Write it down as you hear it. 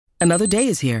Another day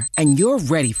is here, and you're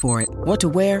ready for it. What to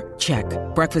wear? Check.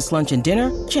 Breakfast, lunch, and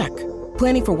dinner? Check.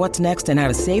 Planning for what's next and how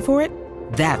to save for it?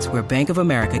 That's where Bank of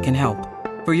America can help.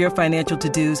 For your financial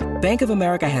to-dos, Bank of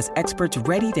America has experts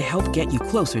ready to help get you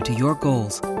closer to your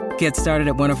goals. Get started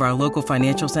at one of our local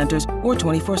financial centers or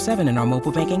 24/7 in our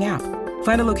mobile banking app.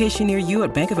 Find a location near you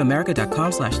at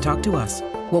bankofamerica.com/talktous.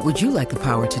 What would you like the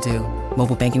power to do?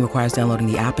 Mobile banking requires downloading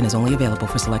the app and is only available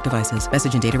for select devices.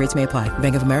 Message and data rates may apply.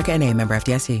 Bank of America N.A., member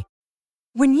FDIC.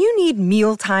 When you need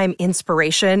mealtime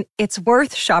inspiration, it's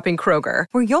worth shopping Kroger,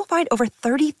 where you'll find over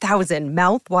 30,000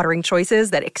 mouth-watering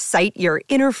choices that excite your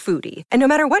inner foodie. And no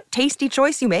matter what tasty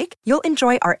choice you make, you'll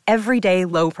enjoy our everyday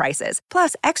low prices,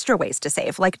 plus extra ways to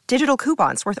save, like digital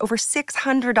coupons worth over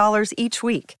 $600 each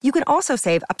week. You can also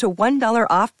save up to $1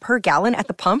 off per gallon at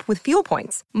the pump with fuel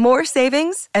points. More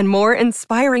savings and more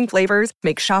inspiring flavors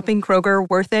make shopping Kroger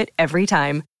worth it every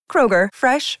time. Kroger,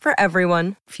 fresh for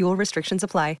everyone. Fuel restrictions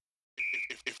apply.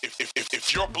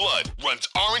 If your blood runs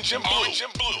orange and blue,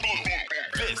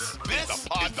 this is the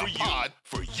pod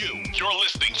for you. You're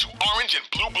listening to Orange and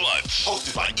Blue Bloods,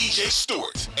 hosted by EJ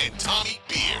Stewart and Tommy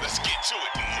Beer. Let's get to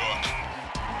it, New York.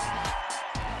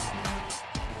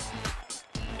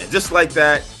 And just like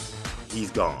that,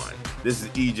 he's gone. This is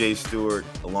EJ Stewart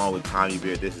along with Tommy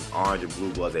Beer. This is Orange and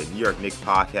Blue Bloods, a New York Knicks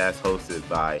podcast hosted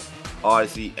by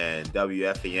Odyssey and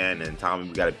WFAN. And Tommy,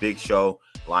 we got a big show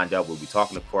lined up. We'll be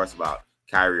talking, of course, about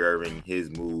Kyrie Irving, his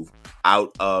move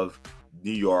out of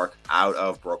New York, out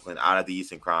of Brooklyn, out of the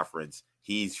Eastern Conference.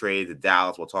 He's traded to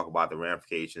Dallas. We'll talk about the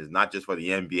ramifications, not just for the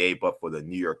NBA, but for the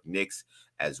New York Knicks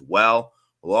as well.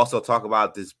 We'll also talk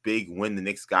about this big win the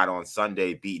Knicks got on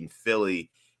Sunday, beating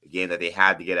Philly, a game that they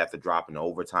had to get after dropping an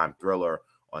overtime thriller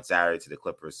on Saturday to the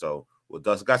Clippers. So we'll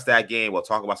discuss that game. We'll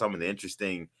talk about some of the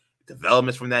interesting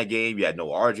developments from that game. You had no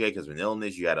RJ because of an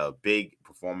illness. You had a big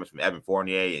performance from Evan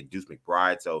Fournier and Deuce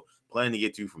McBride. So plenty to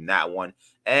get to from that one.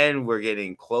 And we're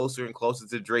getting closer and closer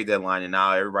to the trade deadline. And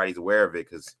now everybody's aware of it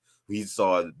because we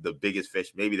saw the biggest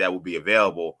fish maybe that will be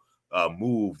available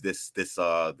move this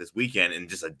weekend in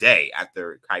just a day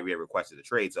after Kyrie requested a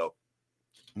trade. So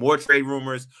more trade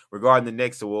rumors regarding the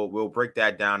Knicks. So we'll break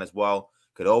that down as well.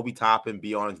 Could Obi Toppin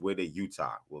be on his way to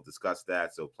Utah? We'll discuss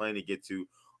that. So plenty to get to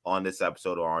on this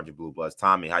episode of Orange and Blue Bloods.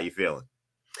 Tommy, how you feeling?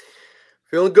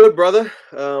 Feeling good, brother.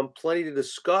 Plenty to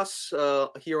discuss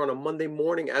here on a Monday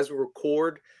morning as we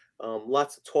record.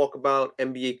 Lots to talk about.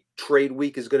 NBA trade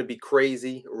week is going to be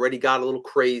crazy. Already got a little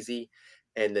crazy.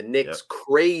 And the Knicks'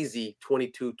 crazy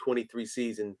 22-23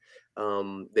 season,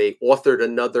 they authored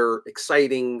another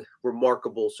exciting,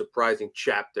 remarkable, surprising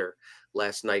chapter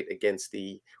last night against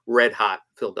the red-hot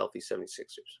Philadelphia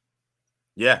 76ers.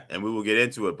 Yeah, and we will get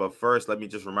into it. But first, let me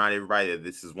just remind everybody that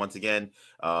this is, once again,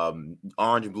 Orange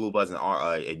and Blue Bloods,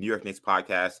 a New York Knicks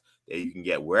podcast that you can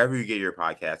get wherever you get your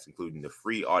podcasts, including the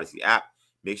free Odyssey app.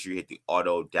 Make sure you hit the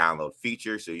auto download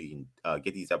feature so you can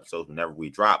get these episodes whenever we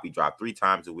drop. We drop 3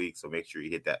 times a week, so make sure you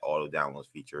hit that auto download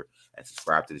feature and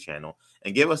subscribe to the channel.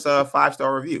 And give us a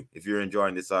 5-star review if you're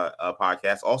enjoying this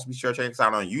podcast. Also, be sure to check us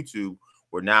out on YouTube.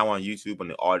 We're now on YouTube on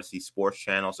the Odyssey Sports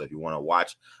channel. So if you want to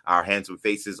watch our handsome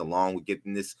faces along with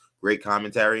getting this great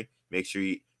commentary, make sure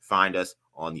you find us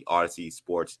on the Odyssey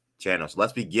Sports channel. So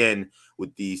let's begin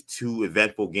with these 2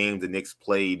 eventful games the Knicks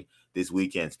played this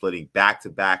weekend, splitting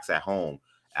back-to-backs at home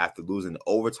after losing the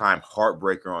overtime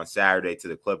heartbreaker on Saturday to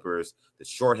the Clippers. The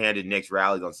shorthanded Knicks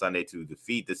rallied on Sunday to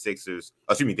defeat the Sixers.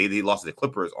 They lost to the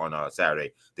Clippers on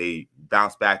Saturday. They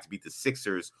bounced back to beat the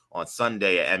Sixers on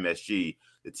Sunday at MSG.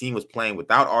 The team was playing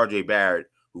without RJ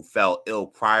Barrett, who fell ill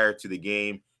prior to the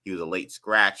game. He was a late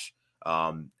scratch.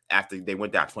 After they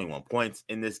went down 21 points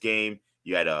in this game,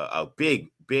 you had a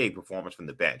big performance from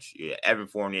the bench. You had Evan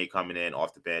Fournier coming in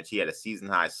off the bench. He had a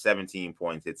season-high 17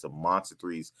 points, hit some monster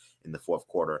threes in the fourth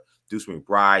quarter. Deuce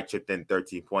McBride chipped in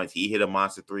 13 points. He hit a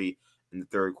monster three in the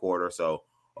third quarter. So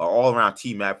all-around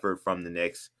team effort from the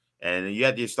Knicks. And then you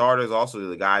had your starters also,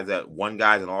 the guys that one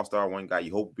guy's an all-star, one guy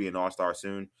you hope will be an all-star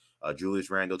soon. Julius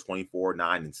Randle, 24,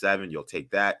 9, and 7. You'll take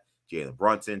that. Jalen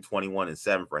Brunson, 21 and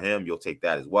 7 for him. You'll take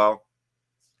that as well.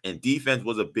 And defense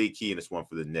was a big key in this one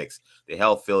for the Knicks. They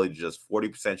held Philly to just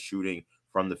 40% shooting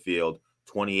from the field,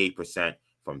 28%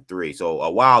 from 3. So a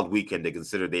wild weekend to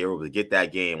consider they were able to get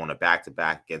that game on a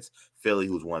back-to-back against Philly,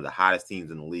 who's one of the hottest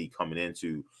teams in the league coming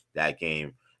into that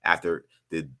game after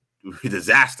the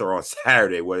disaster on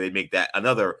Saturday where they make that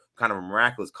another kind of a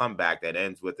miraculous comeback that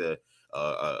ends with a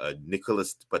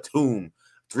Nicholas Batum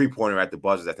three-pointer at the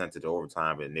buzzer that sent it to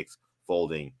overtime, and Knicks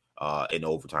folding in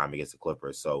overtime against the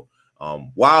Clippers. So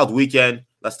wild weekend.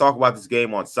 Let's talk about this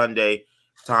game on Sunday.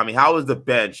 Tommy, how was the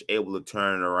bench able to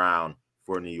turn it around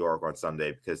for New York on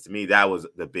Sunday? Because to me, that was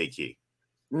the big key.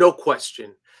 No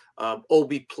question.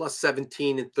 Obi plus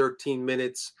 17 in 13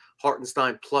 minutes.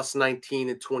 Hartenstein plus 19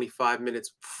 in 25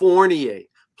 minutes. Fournier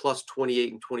plus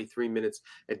 28 in 23 minutes.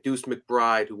 And Deuce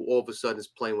McBride, who all of a sudden is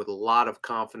playing with a lot of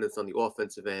confidence on the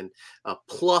offensive end,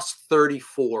 plus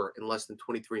 34 in less than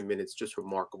 23 minutes. Just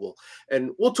remarkable.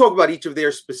 And we'll talk about each of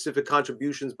their specific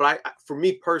contributions. But for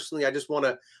me personally, I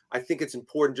think it's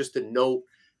important just to note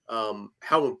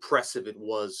how impressive it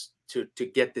was to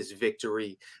get this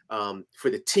victory. For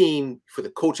the team, for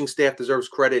the coaching staff deserves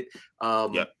credit.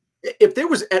 If there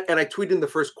was, and I tweeted in the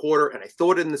first quarter, and I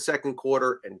thought it in the second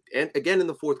quarter, and again in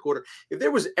the fourth quarter, if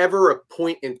there was ever a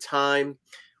point in time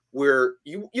where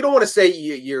you don't want to say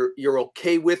you're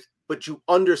okay with, but you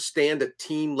understand a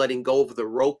team letting go of the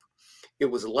rope, it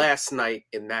was last night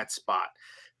in that spot.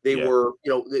 They were,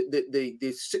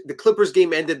 the Clippers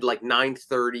game ended like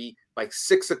 9:30, like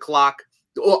 6 o'clock.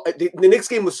 The Knicks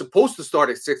game was supposed to start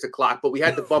at 6 o'clock, but we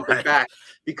had to bump it back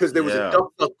because there was a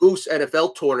Duck Duck Goose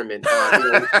NFL tournament.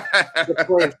 We're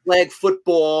playing flag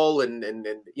football and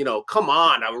come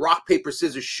on, a rock, paper,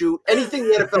 scissors, shoot. Anything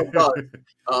the NFL does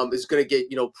is going to get,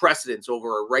 precedence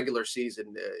over a regular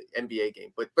season NBA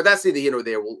game. But that's neither here nor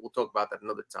there. We'll talk about that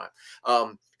another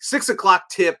time. 6 o'clock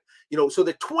tip. So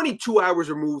they're 22 hours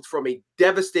removed from a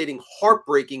devastating,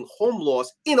 heartbreaking home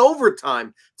loss in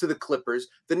overtime to the Clippers.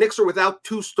 The Knicks are without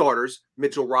two starters,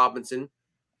 Mitchell Robinson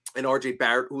and RJ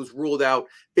Barrett, who was ruled out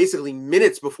basically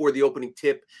minutes before the opening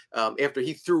tip after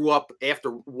he threw up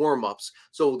after warmups.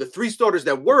 So the three starters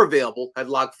that were available had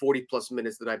logged 40-plus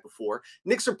minutes the night before.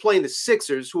 Knicks are playing the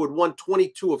Sixers, who had won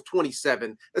 22 of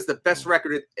 27. That's the best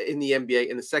record in the NBA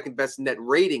and the second best net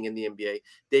rating in the NBA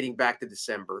dating back to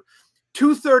December.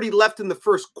 2:30 left in the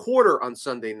first quarter on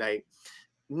Sunday night.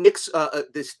 Knicks,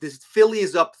 this Philly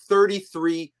is up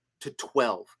 33-12.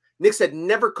 Knicks had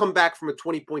never come back from a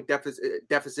 20-point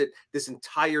deficit this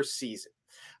entire season.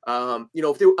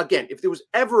 If there was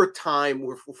ever a time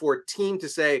for a team to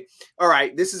say, all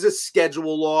right, this is a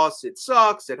schedule loss. It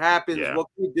sucks. It happens. Yeah. What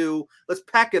can we do? Let's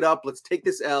pack it up. Let's take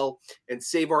this L and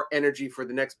save our energy for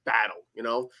the next battle.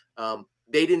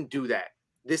 They didn't do that.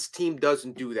 This team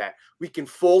doesn't do that. We can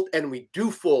fault, and we do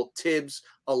fault Tibbs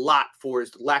a lot for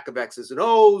his lack of X's and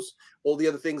O's, all the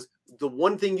other things. The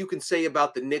one thing you can say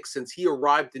about the Knicks since he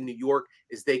arrived in New York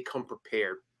is they come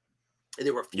prepared. And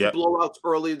there were a few blowouts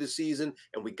earlier this season,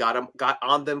 and we got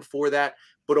on them for that.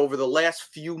 But over the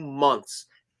last few months,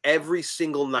 every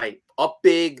single night, up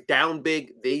big, down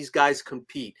big, these guys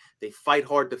compete. They fight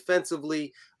hard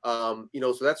defensively. So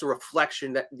that's a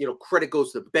reflection that, credit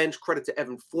goes to the bench, credit to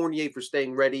Evan Fournier for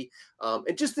staying ready.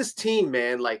 And just this team,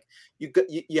 man, like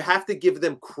you have to give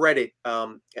them credit.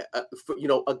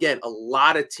 Again, a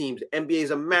lot of teams, NBA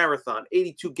is a marathon,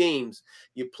 82 games.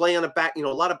 You play on a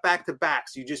lot of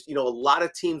back-to-backs. You just, a lot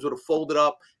of teams would have folded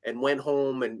up and went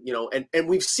home and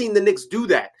we've seen the Knicks do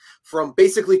that from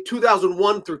basically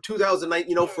 2001 through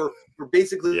 2009, for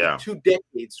basically 2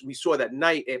 decades. We saw that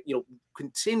night,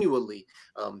 continually.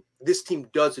 This team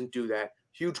doesn't do that.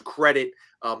 Huge credit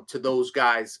to those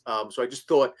guys. So I just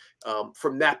thought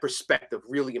from that perspective,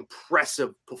 really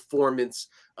impressive performance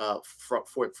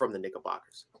from the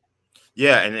Knickerbockers.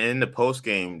 Yeah, and in the post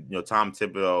game, Tom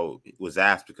Thibodeau was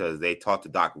asked because they talked to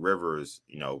Doc Rivers,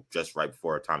 just right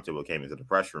before Tom Thibodeau came into the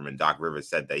press room, and Doc Rivers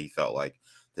said that he felt like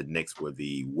the Knicks were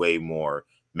the way more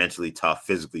mentally tough,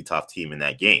 physically tough team in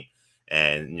that game.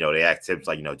 And, they asked Tibbs,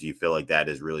 like, do you feel like that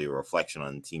is really a reflection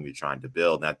on the team you're trying to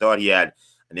build? And I thought he had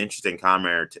an interesting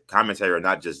commentary on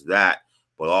not just that,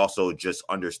 but also just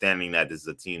understanding that this is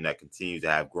a team that continues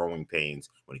to have growing pains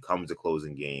when it comes to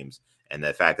closing games. And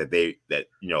the fact that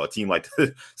a team like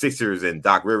the Sixers and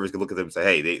Doc Rivers can look at them and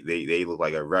say, hey, they look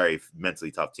like a very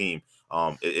mentally tough team.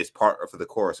 It's part of the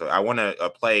core. So I want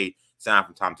to play sound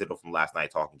from Tom Thibodeau from last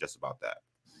night talking just about that.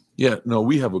 Yeah, no,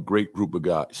 we have a great group of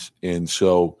guys. And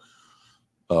so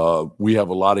we have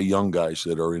a lot of young guys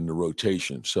that are in the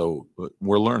rotation. So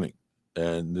we're learning.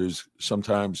 And there's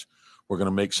sometimes we're going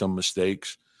to make some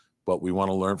mistakes, but we want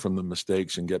to learn from the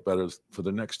mistakes and get better for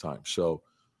the next time. So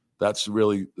that's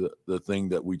really the thing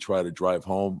that we try to drive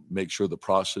home, make sure the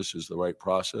process is the right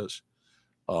process,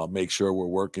 make sure we're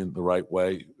working the right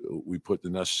way. We put the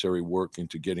necessary work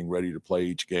into getting ready to play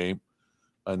each game,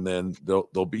 and then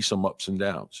there'll be some ups and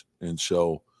downs. And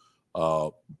so,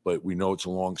 but we know it's a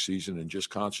long season, and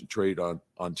just concentrate on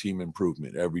team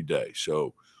improvement every day.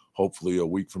 So hopefully a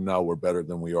week from now, we're better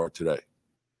than we are today.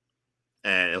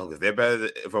 And look, if they're better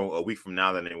from a week from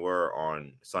now than they were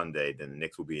on Sunday, then the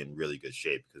Knicks will be in really good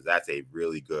shape, because that's a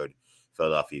really good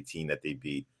Philadelphia team that they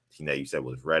beat, team that you said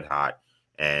was red hot.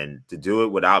 And to do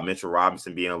it without Mitchell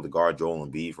Robinson being able to guard Joel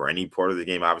Embiid for any part of the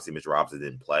game, obviously Mitchell Robinson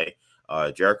didn't play,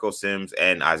 Jericho Sims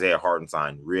and Isaiah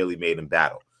Hartenstein really made him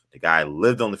battle. The guy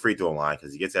lived on the free throw line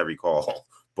because he gets every call,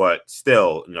 but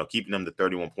still, keeping them to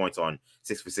 31 points on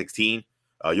 6 for 16,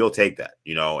 you'll take that,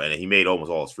 and he made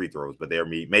almost all his free throws, but there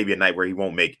may be a night where he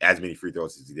won't make as many free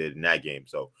throws as he did in that game.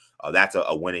 So that's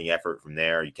a winning effort from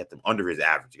there. You kept him under his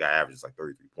average. The guy averages like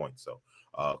 33 points. So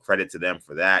credit to them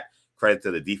for that. Credit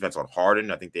to the defense on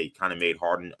Harden. I think they kind of made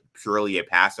Harden purely a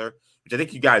passer, which I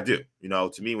think you got to do.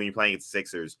 To me, when you're playing against the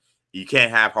Sixers, you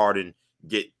can't have Harden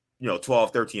get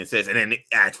 12, 13 assists and then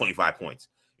add 25 points.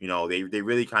 They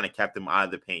really kind of kept him out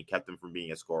of the paint, kept him from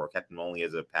being a scorer, kept him only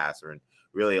as a passer, and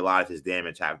really a lot of his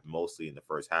damage happened mostly in the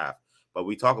first half. But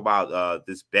we talk about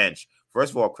this bench.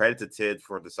 First of all, credit to Tibbs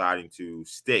for deciding to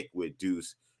stick with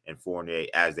Deuce and Fournier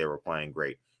as they were playing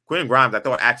great. Quentin Grimes, I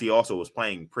thought, actually also was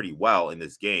playing pretty well in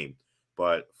this game,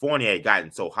 but Fournier had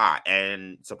gotten so hot,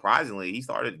 and surprisingly, he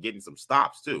started getting some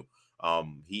stops too.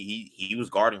 He was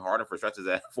guarding Harden for stretches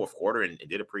at fourth quarter and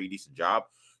did a pretty decent job.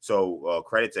 So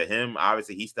credit to him.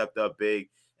 Obviously, he stepped up big.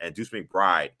 And Deuce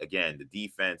McBride, again, the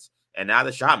defense, and now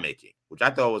the shot making, which I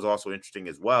thought was also interesting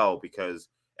as well because,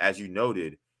 as you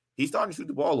noted, he's starting to shoot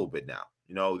the ball a little bit now.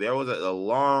 There was a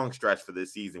long stretch for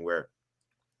this season where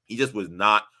he just was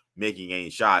not making any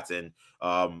shots. And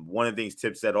one of the things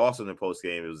Tibbs said also in the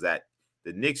postgame was that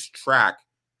the Knicks track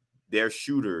their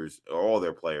shooters, or all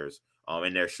their players,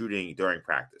 and their shooting during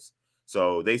practice.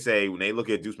 So they say when they look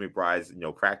at Deuce McBride's,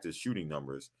 practice shooting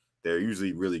numbers, they're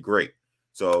usually really great.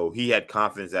 So he had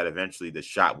confidence that eventually the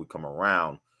shot would come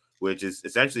around, which is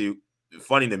essentially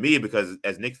funny to me because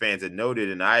as Knicks fans had noted,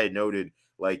 and I had noted,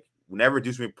 like whenever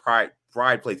Deuce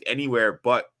McBride plays anywhere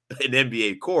but an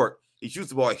NBA court, he shoots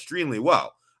the ball extremely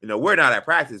well. We're not at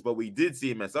practice, but we did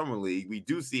see him at Summer League. We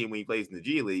do see him when he plays in the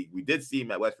G League. We did see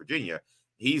him at West Virginia.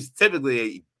 He's typically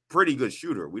a pretty good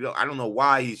shooter. I don't know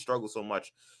why he struggles so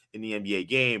much in the NBA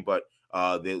game, but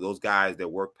those guys that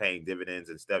work paying dividends,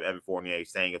 and Evan Fournier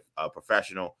staying a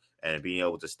professional and being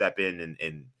able to step in,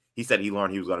 and he said he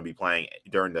learned he was going to be playing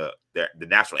during the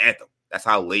national anthem. That's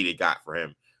how late it got for him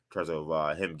in terms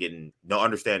of him getting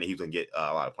understanding he was going to get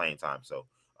a lot of playing time. So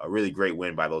a really great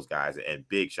win by those guys, and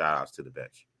big shout outs to the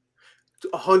bench.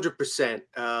 100%.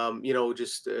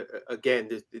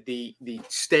 Again, the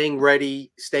staying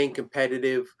ready, staying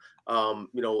competitive,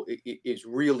 is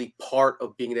really part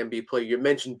of being an NBA player. You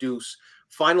mentioned Deuce.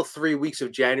 Final 3 weeks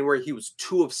of January, he was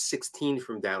 2 of 16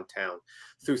 from downtown.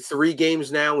 Through 3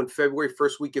 games now in February,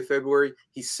 first week of February,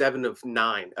 he's 7 of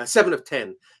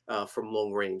 10 from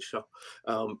long range. So,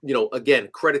 again,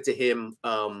 credit to him,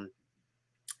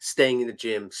 staying in the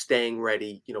gym, staying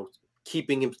ready,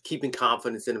 keeping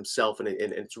confidence in himself, and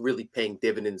it's really paying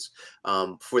dividends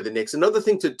for the Knicks. Another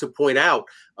thing to point out,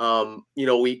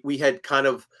 we had kind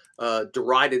of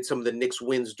derided some of the Knicks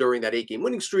wins during that 8-game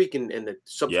winning streak, and the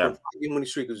subsequent 5-game winning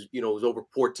streak was over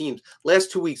 4 teams.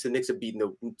 Last 2 weeks, the Knicks have beaten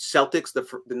the Celtics,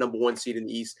 the number 1 seed in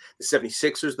the East, the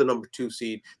 76ers, the number 2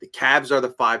 seed, the Cavs are the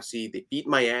 5 seed. They beat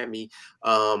Miami.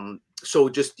 So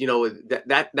just,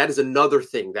 that is another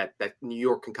thing that New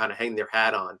York can kind of hang their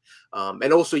hat on.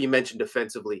 And also you mentioned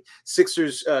defensively,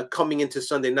 Sixers coming into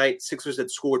Sunday night, Sixers had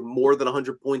scored more than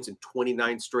 100 points in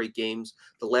 29 straight games.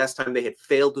 The last time they had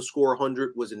failed to score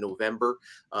 100 was in November.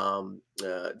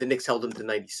 The Knicks held them to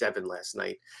 97 last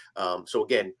night. So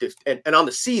again, and on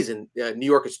the season, New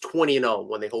York is 20-0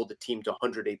 when they hold the team to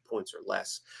 108 points or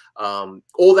less.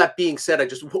 All that being said, I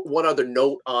just one other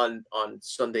note on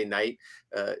Sunday night's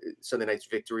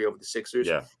victory over the Sixers.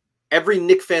 Yeah. Every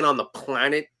Knicks fan on the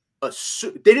planet,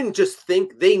 they didn't just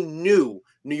think, they knew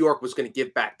New York was going to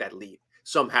give back that lead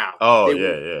somehow.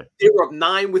 They were up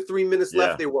 9 with 3 minutes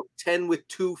left. They were up 10 with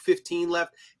 2:15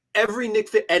 left. Every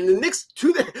Knicks fan, and the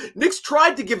Knicks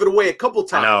tried to give it away a couple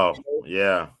times. I know.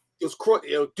 Yeah. It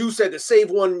was, Deuce had to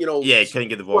save one, he couldn't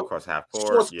get the ball across half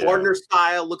court. Gardner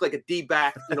style, looked like a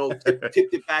D-back,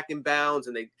 tipped it back in bounds.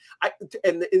 And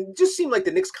it just seemed like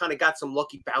the Knicks kind of got some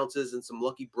lucky bounces and some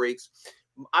lucky breaks.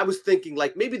 I was thinking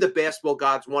like maybe the basketball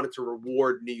gods wanted to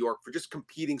reward New York for just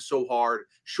competing so hard,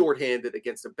 shorthanded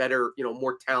against a better,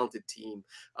 more talented team.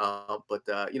 But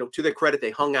to their credit, they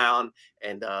hung on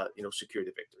and, secured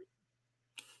the victory.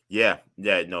 Yeah,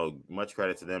 no, much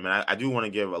credit to them. And I do want to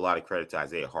give a lot of credit to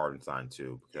Isaiah Hartenstein,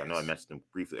 too, because I know I mentioned him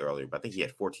briefly earlier, but I think he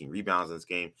had 14 rebounds in this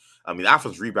game. I mean, the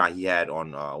offensive rebound he had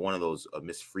on one of those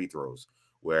missed free throws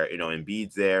where,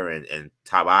 Embiid's there and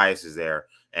Tobias is there,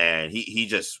 and he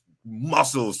just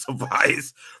muscles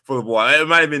Tobias for the ball. It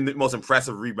might have been the most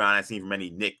impressive rebound I've seen from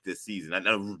any Knick this season. I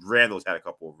know Randall's had a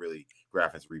couple of really great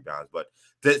offensive rebounds, but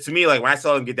to me, like when I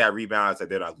saw him get that rebound, I said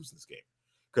they're not losing this game.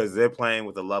 Because they're playing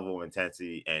with a level of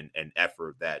intensity and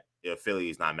effort that Philly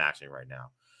is not matching right now.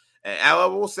 And I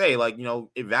will say, like,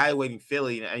 evaluating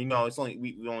Philly, and it's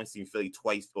we only seen Philly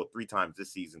twice or 3 times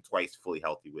this season, twice fully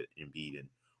healthy with Embiid and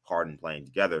Harden playing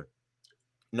together.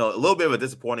 A little bit of a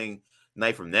disappointing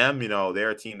night from them. They're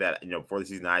a team that, before the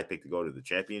season I picked to go to the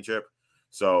championship.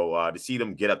 So to see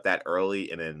them get up that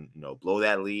early and then, blow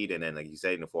that lead. And then, like you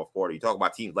said, in the fourth quarter, you talk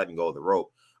about teams letting go of the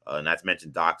rope. Not to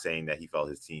mention Doc saying that he felt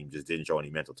his team just didn't show any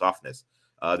mental toughness.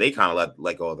 They kind of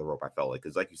let go of the rope, I felt like.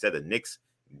 Because like you said, the Knicks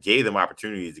gave them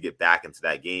opportunities to get back into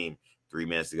that game 3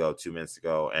 minutes ago, 2 minutes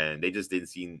ago. And they just didn't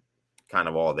seem kind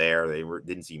of all there. They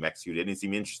didn't seem executed. They didn't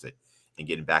seem interested in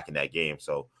getting back in that game.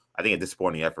 So I think a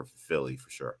disappointing effort for Philly for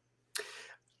sure.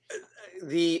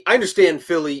 I understand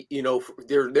Philly,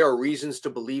 there are reasons to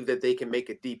believe that they can make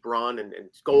a deep run and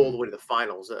go all the way to the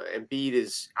finals. Embiid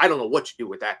is, I don't know what you do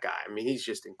with that guy. I mean, he's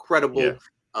just incredible. Yeah.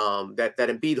 That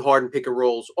Embiid Harden pick and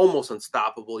roll is almost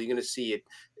unstoppable. You're going to see it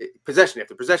possession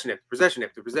after possession after possession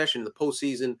after possession in the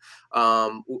postseason.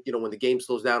 When the game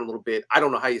slows down a little bit, I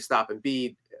don't know how you stop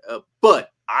Embiid, but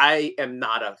I am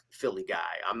not a Philly guy.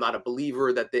 I'm not a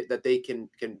believer that they can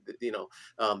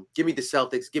give me the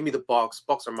Celtics, give me the Bucks.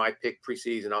 Bucks are my pick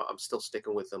preseason. I'm still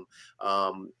sticking with them.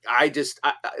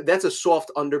 That's a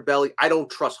soft underbelly. I don't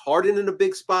trust Harden in a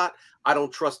big spot. I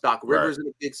don't trust Doc Rivers in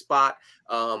a big spot.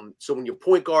 So when your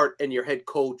point guard and your head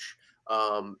coach,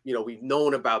 we've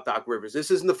known about Doc Rivers. This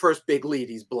isn't the first big lead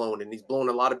he's blown, and he's blown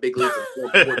a lot of big leads.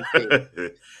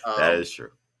 That is true.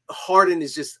 Harden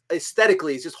is just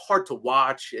aesthetically, it's just hard to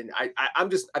watch. And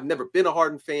I've never been a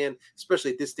Harden fan,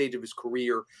 especially at this stage of his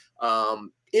career.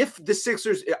 If the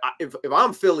Sixers, if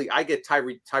I'm Philly, I get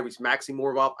Tyrese Maxey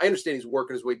more involved. I understand he's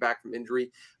working his way back from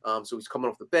injury. So he's coming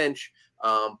off the bench.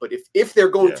 But if they're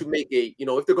going to make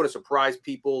if they're going to surprise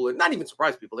people, and not even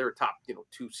surprise people, they're a top,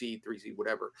 2 seed, 3 seed,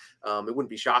 whatever. It wouldn't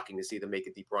be shocking to see them make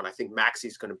a deep run. I think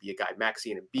Maxey's going to be a guy.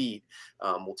 Maxey and Embiid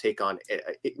will take on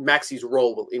Maxey's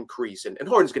role will increase, and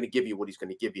Harden's going to give you what he's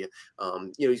going to give you.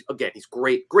 He's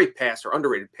great passer,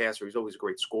 underrated passer. He's always a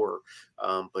great scorer.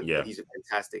 But he's a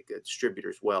fantastic distributor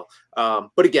as well.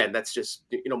 But again, that's just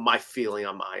my feeling.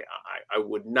 I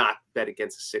would not bet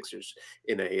against the Sixers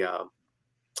in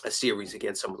a series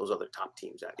against some of those other top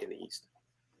teams out in the East.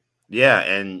 Yeah,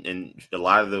 and a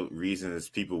lot of the reasons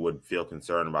people would feel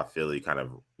concerned about Philly kind of,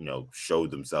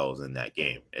 showed themselves in that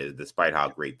game, despite how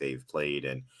great they've played.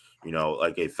 And,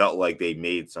 it felt like they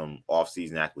made some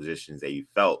offseason acquisitions. They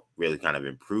felt really kind of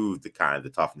improved the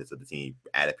toughness of the team.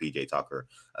 Added PJ Tucker.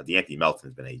 D'Anthony Melton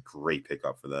has been a great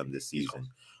pickup for them this season.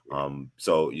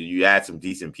 So you add some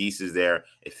decent pieces there.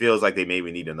 It feels like they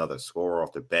maybe need another scorer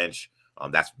off the bench.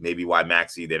 That's maybe why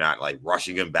Maxey, they're not like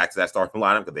rushing him back to that starting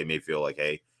lineup, because they may feel like,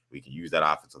 hey, we can use that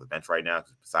offense on the bench right now.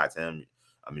 Because besides him,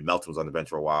 Melton was on the bench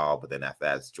for a while, but then after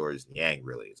that, it's Georges Niang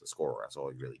really is a scorer. That's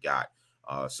all he really got.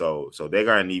 So they're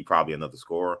going to need probably another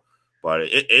scorer. But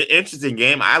interesting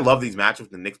game. I love these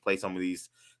matchups. The Knicks play some of these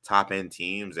top-end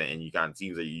teams, and you kind of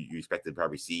teams that you expect to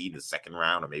probably see in the second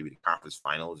round or maybe the conference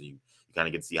finals. You kind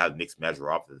of get to see how the Knicks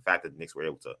measure up. The fact that the Knicks were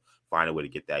able to find a way to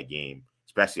get that game,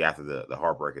 especially after the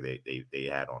heartbreaker they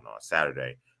had on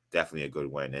Saturday, definitely a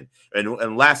good win.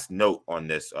 And last note on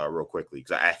this real quickly,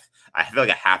 because I feel like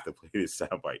I have to play this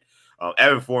soundbite.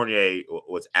 Evan Fournier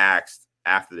was asked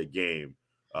after the game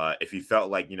if he felt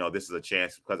like, this is a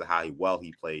chance because of how well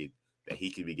he played, that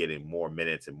he could be getting more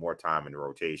minutes and more time in the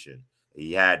rotation.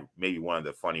 He had maybe one of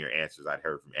the funnier answers I'd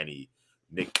heard from any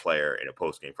Knicks player in a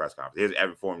post-game press conference. Here's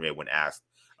Evan Fournier when asked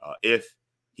if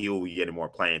he will be getting more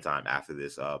playing time after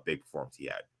this big performance he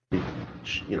had.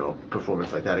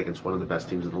 Performance like that against one of the best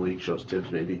teams in the league shows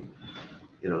Tibbs maybe,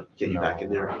 get you back in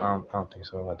there. I don't think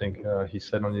so. I think he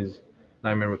said on his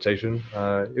 9-man rotation,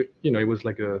 it was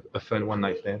like a fun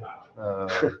one-night stand.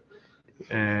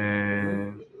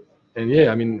 And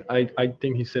yeah, I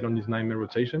think he said on his 9-man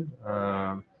rotation.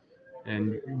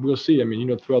 And we'll see.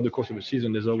 Throughout the course of the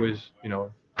season, there's always,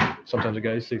 sometimes a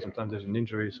guy is sick, sometimes there's an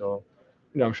injury. So,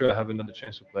 I'm sure I have another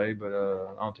chance to play, but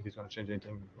I don't think he's going to change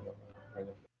anything right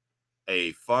now.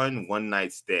 A fun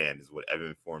one-night stand is what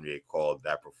Evan Fournier called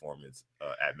that performance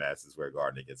at Madison Square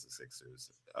Garden against the Sixers.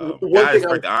 Guys,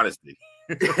 the honesty.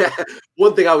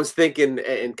 One thing I was thinking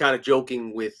and kind of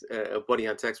joking with a buddy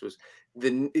on text was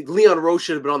Leon Rose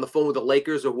should have been on the phone with the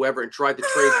Lakers or whoever and tried to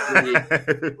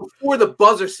trade before the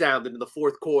buzzer sounded in the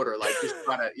fourth quarter. Like, just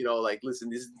try to,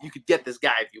 listen, you could get this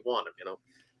guy if you want him,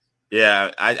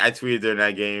 Yeah, I tweeted during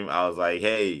that game. I was like,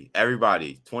 hey,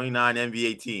 everybody, 29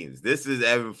 NBA teams. This is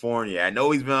Evan Fournier. I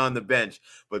know he's been on the bench,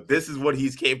 but this is what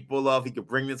he's capable of. He could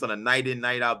bring this on a night-in,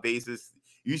 night-out basis.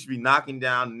 You should be knocking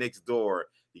down the Knicks' door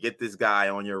You get this guy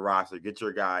on your roster. Get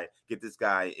this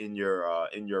guy in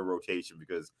your rotation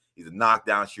because he's a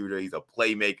knockdown shooter. He's a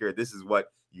playmaker. This is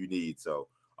what you need. So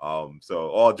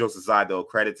all jokes aside, though,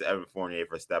 credit to Evan Fournier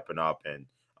for stepping up and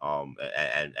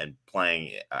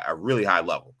playing a really high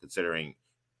level, considering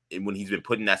when he's been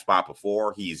put in that spot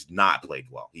before, he's not played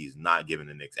well. He's not given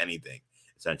the Knicks anything,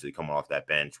 essentially coming off that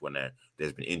bench when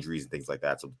there's been injuries and things like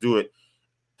that. So do it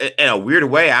in a weird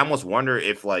way. I almost wonder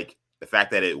if like the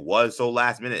fact that it was so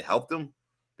last minute helped him,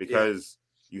 because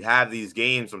you have these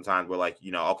games sometimes where like,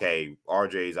 okay,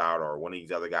 RJ's out or one of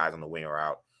these other guys on the wing are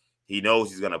out. He knows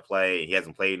he's going to play. He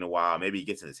hasn't played in a while. Maybe he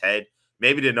gets in his head.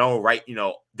 Maybe to know right,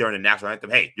 during the national anthem,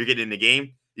 hey, you're getting in the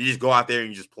game. You just go out there and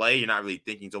you just play. You're not really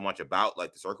thinking so much about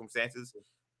like the circumstances.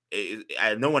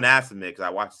 No one asked him it because I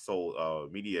watched his whole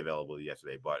media availability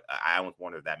yesterday, but I almost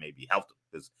wonder if that maybe helped him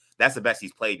because that's the best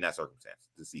he's played in that circumstance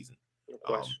this season.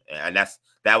 And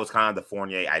that was kind of the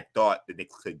Fournier I thought the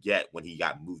Knicks could get when he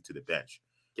got moved to the bench.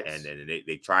 Yes. And then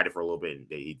they tried it for a little bit and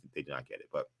they did not get it.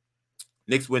 But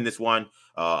Knicks win this one,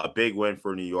 a big win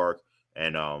for New York.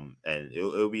 And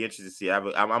it'll be interesting to see.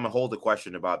 I'm gonna hold the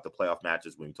question about the playoff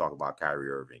matches when we talk about Kyrie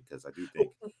Irving, because I do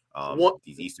think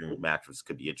these Eastern matches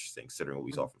could be interesting considering what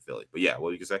we saw from Philly. But yeah,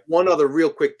 what you can say? One other real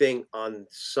quick thing on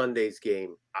Sunday's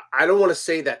game. I don't want to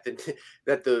say that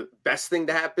the best thing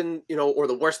to happen, or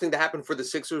the worst thing to happen for the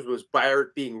Sixers was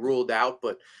Barrett being ruled out,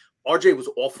 but RJ was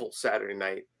awful Saturday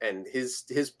night, and his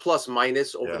plus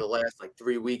minus over the last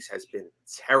 3 weeks has been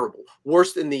terrible.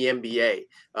 Worst in the NBA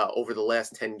over the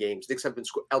last 10 games. Knicks have been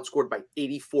outscored by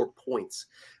 84 points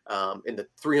in the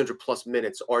 300 plus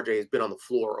minutes RJ has been on the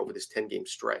floor over this 10-game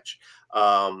stretch.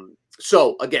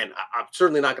 So again, I'm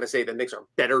certainly not going to say the Knicks are a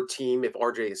better team if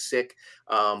RJ is sick,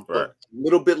 but a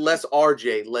little bit less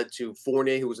RJ led to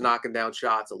Fournier, who was knocking down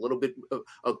shots, a little bit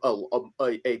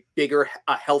a bigger,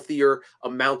 a healthier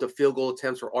amount of field goal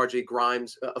attempts for RJ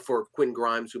Grimes, for Quentin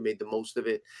Grimes, who made the most of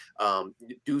it.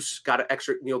 Deuce got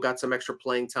got some extra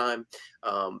playing time.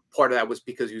 Part of that was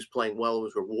because he was playing well; it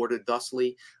was rewarded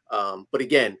thusly. But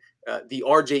again, the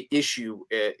RJ issue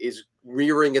is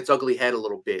rearing its ugly head a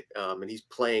little bit, and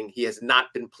he has not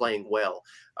been playing well.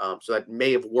 So that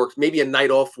may have worked. Maybe a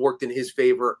night off worked in his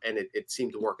favor, and it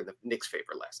seemed to work in the Knicks'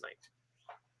 favor last night.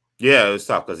 Yeah, it was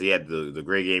tough because he had the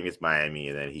great game against Miami,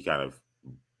 and then he kind of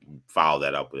followed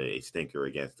that up with a stinker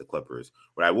against the Clippers.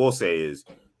 What I will say is,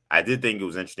 I did think it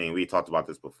was interesting. We talked about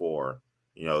this before.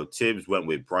 Tibbs went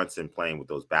with Brunson playing with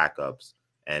those backups,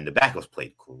 and the backups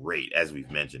played great, as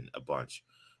we've mentioned a bunch.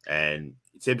 And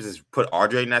Tibbs has put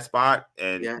RJ in that spot,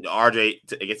 and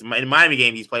RJ against in the Miami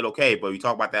game he's played okay, but we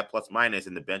talk about that plus minus,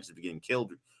 and the bench is getting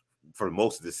killed for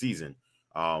most of the season.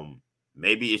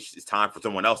 Maybe it's time for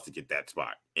someone else to get that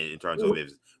spot in terms of if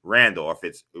it's Randall or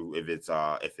if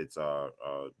it's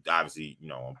obviously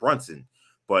Brunson.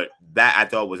 But that I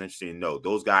thought was interesting to note.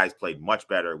 Those guys played much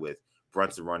better with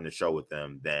Brunson running the show with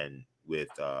them than with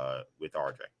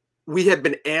RJ. We had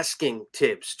been asking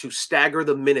Tibbs to stagger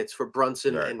the minutes for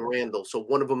Brunson and Randall, so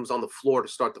one of them was on the floor to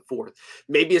start the fourth.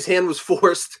 Maybe his hand was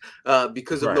forced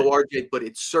because of no RJ, but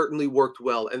it certainly worked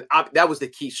well, and that was the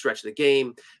key stretch of the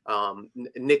game.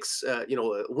 Knicks,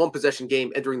 one possession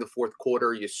game entering the fourth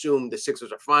quarter. You assume the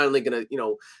Sixers are finally going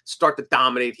to, start to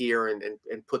dominate here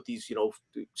and put these,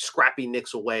 scrappy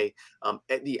Knicks away.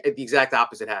 The exact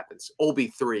opposite happens. Obi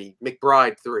 3,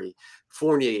 McBride 3.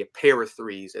 Fournier, a pair of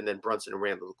threes, and then Brunson and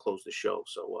Randall to close the show.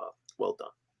 So well done.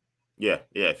 Yeah.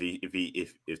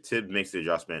 If Tibbs makes the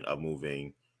adjustment of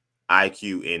moving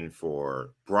IQ in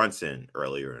for Brunson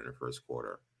earlier in the first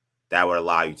quarter, that would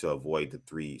allow you to avoid the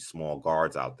three small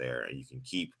guards out there, and you can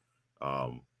keep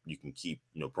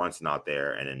Brunson out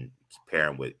there, and then pair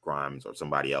him with Grimes or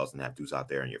somebody else, and have Deuce out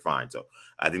there, and you're fine. So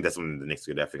I think that's something the Knicks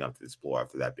could definitely have to explore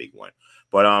after that big one.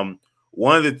 But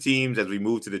one of the teams, as we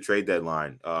move to the trade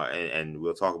deadline, and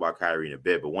we'll talk about Kyrie in a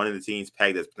bit, but one of the teams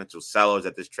pegged as potential sellers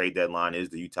at this trade deadline is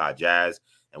the Utah Jazz,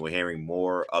 and we're hearing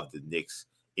more of the Knicks'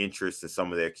 interest in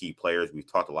some of their key players. We've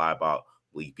talked a lot about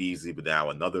Malik Beasley, but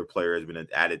now another player has been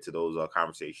added to those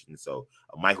conversations. So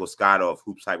Michael Scott of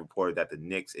Hoops Hype reported that the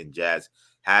Knicks and Jazz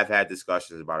have had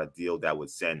discussions about a deal that would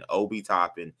send Obi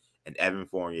Toppin and Evan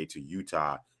Fournier to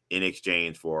Utah in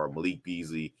exchange for Malik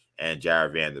Beasley and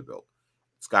Jared Vanderbilt.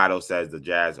 Scotto says the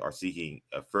Jazz are seeking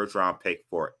a first-round pick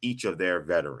for each of their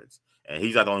veterans. And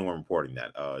he's not the only one reporting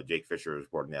that. Jake Fisher is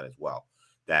reporting that as well,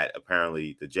 that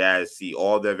apparently the Jazz see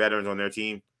all their veterans on their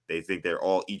team. They think they're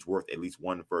all each worth at least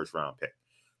one first-round pick.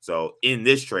 So in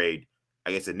this trade,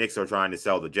 I guess the Knicks are trying to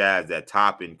sell the Jazz that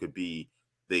Toppin could be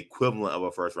the equivalent of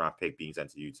a first-round pick being sent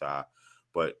to Utah.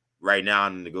 But right now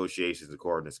in the negotiations,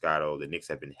 according to Scotto, the Knicks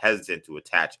have been hesitant to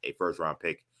attach a first-round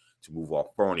pick to move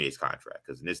off Fournier's contract,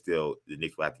 because in this deal, the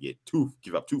Knicks will have to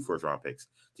give up 2 first-round picks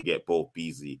to get both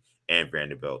Beasley and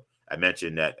Vanderbilt. I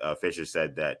mentioned that Fisher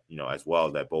said that, as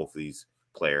well, that both of these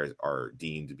players are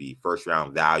deemed to be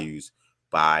first-round values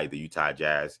by the Utah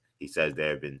Jazz. He says there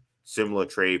have been similar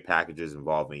trade packages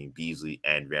involving Beasley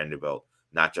and Vanderbilt,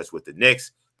 not just with the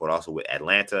Knicks, but also with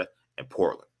Atlanta and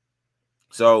Portland.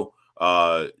 So,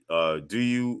 do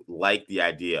you like the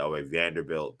idea of a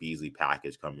Vanderbilt Beasley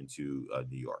package coming to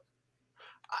New York?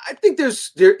 I think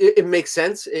it makes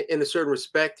sense in a certain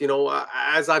respect.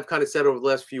 As I've kind of said over the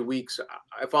last few weeks,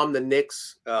 if I'm the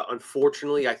Knicks,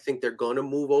 unfortunately, I think they're going to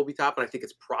move Obi Toppin. I think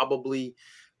it's probably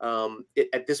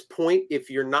at this point, if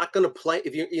you're not going to play,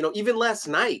 if even last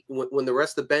night when the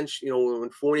rest of the bench, when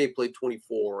Fournier played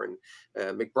 24 and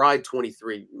McBride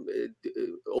 23,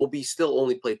 Obi still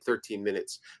only played 13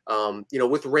 minutes.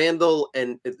 With Randall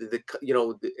and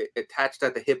attached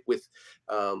at the hip with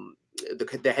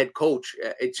the head coach,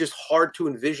 it's just hard to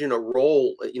envision a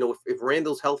role. If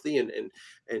Randall's healthy and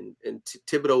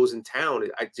Thibodeau's in town,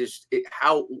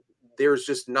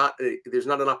 there's not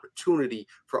an opportunity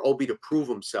for Obi to prove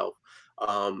himself.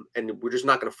 And we're just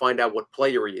not going to find out what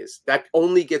player he is. That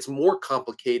only gets more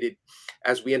complicated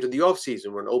as we enter the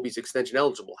offseason when Obi's extension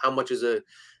eligible. How much there's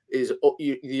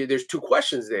 2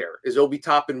 questions there. Is Obi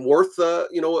Toppin worth a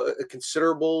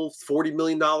considerable $40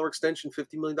 million extension,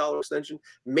 $50 million extension?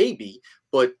 Maybe,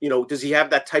 but does he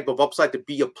have that type of upside to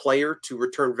be a player to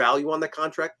return value on that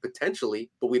contract?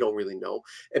 Potentially, but we don't really know.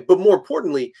 But more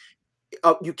importantly,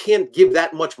 you can't give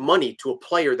that much money to a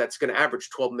player that's going to average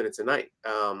 12 minutes a night.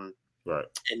 Right.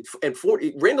 And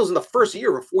Randall's in the first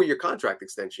year of a 4-year contract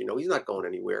extension. He's not going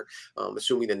anywhere,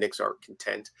 assuming the Knicks are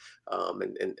content.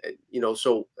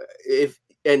 So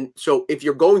if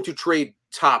you're going to trade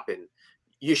Toppin,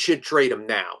 you should trade him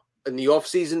now. In the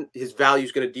offseason, his value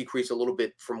is going to decrease a little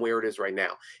bit from where it is right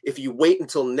now. If you wait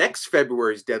until next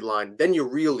February's deadline, then you're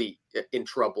really in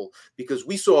trouble, because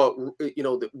we saw,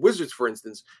 the Wizards, for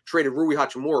instance, traded Rui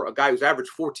Hachimura, a guy who's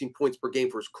averaged 14 points per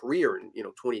game for his career in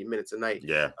 28 minutes a night.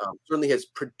 Yeah, certainly has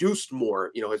produced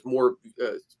more. Has more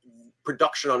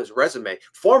production on his resume,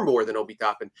 far more than Obi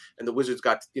Toppin. And the Wizards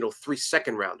got 3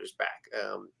 second-rounders back.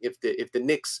 If the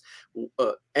Knicks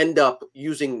end up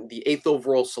using the 8th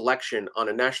overall selection on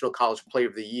a National College Player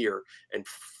of the Year, and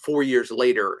 4 years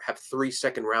later have 3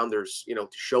 second-rounders, to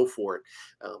show for it,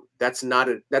 that's not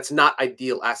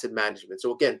ideal asset management.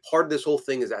 So again, part of this whole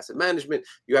thing is asset management.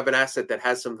 You have an asset that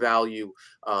has some value,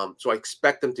 so I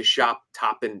expect them to shop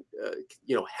Toppin,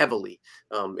 heavily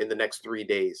in the next 3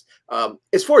 days.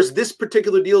 As far as this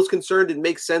particular deal is concerned, it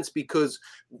makes sense because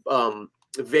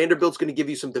Vanderbilt's going to give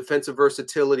you some defensive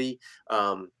versatility.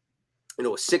 A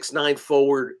 6'9"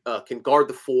 forward can guard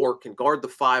the 4, can guard the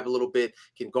 5 a little bit,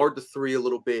 can guard the 3 a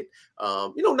little bit.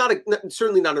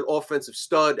 Certainly not an offensive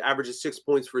stud, averages 6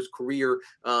 points for his career,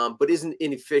 but isn't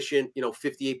inefficient.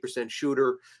 58%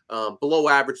 shooter, below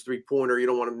average 3-pointer. You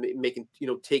don't want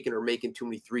to taking or making too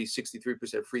many threes.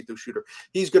 63% free throw shooter.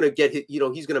 He's going to get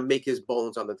he's going to make his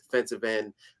bones on the defensive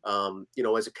end.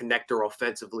 As a connector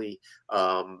offensively,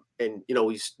 and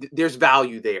there's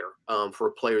value there for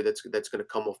a player that's going to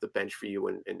come off the bench for you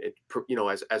and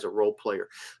as a role player.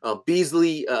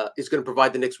 Beasley is going to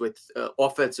provide the Knicks with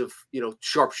offensive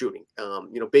sharpshooting.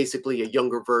 Basically a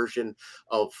younger version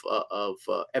of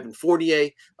Evan Fournier.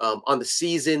 On the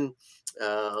season,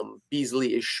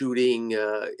 Beasley is shooting,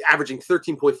 averaging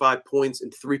 13.5 points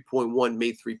and 3.1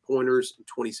 made 3-pointers in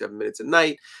 27 minutes a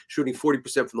night, shooting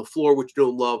 40% from the floor, which you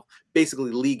don't love.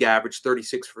 Basically league average,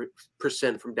 36%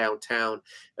 from downtown.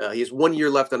 He has 1 year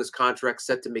left on his contract,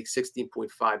 set to make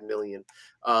 $16.5 million.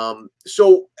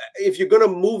 So if you're going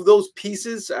to move those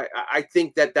pieces, I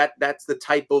think that's the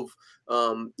type of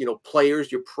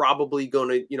players you're probably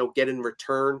going to get in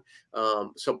return.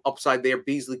 Some upside there.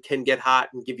 Beasley can get hot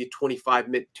and give you 25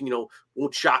 minutes.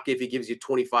 Won't shock if he gives you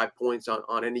 25 points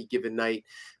on any given night.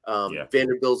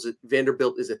 Vanderbilt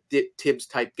is a Tibbs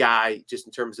type guy, just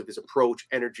in terms of his approach,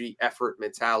 energy, effort,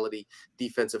 mentality,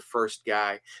 defensive first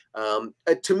guy.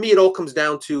 To me, it all comes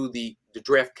down to the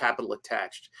draft capital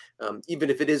attached. Even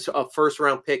if it is a first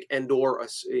round pick and/or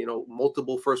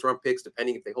multiple first round picks,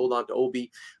 depending if they hold on to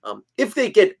Obi. If they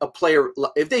get a player,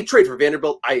 if they trade for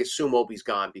Vanderbilt, I assume Obi's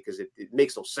gone, because it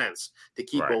makes no sense to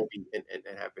keep Obi and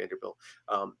have Vanderbilt.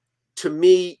 to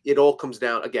me, it all comes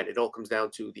down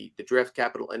to the draft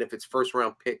capital. And if it's first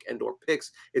round pick and or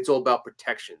picks, it's all about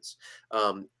protections.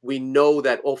 We know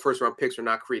that all first round picks are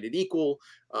not created equal.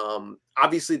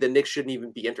 Obviously, the Knicks shouldn't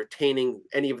even be entertaining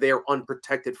any of their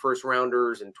unprotected first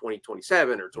rounders in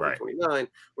 2027 or 2029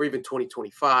 or even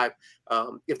 2025.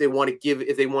 If they want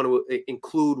to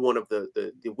include one of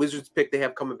the Wizards pick they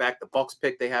have coming back, the Bucks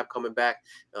pick they have coming back,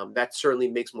 that certainly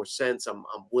makes more sense. I'm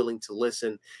willing to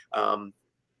listen.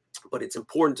 But it's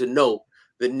important to note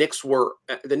the Knicks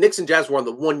and Jazz were on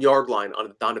the 1 yard line on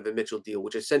the Donovan Mitchell deal,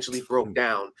 which essentially broke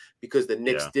down because the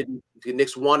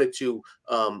Knicks wanted to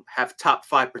have top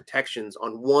 5 protections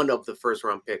on one of the first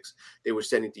round picks they were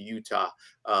sending to Utah.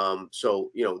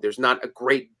 So, there's not a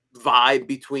great vibe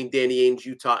between Danny Ainge,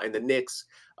 Utah, and the Knicks.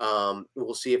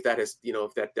 We'll see if that has,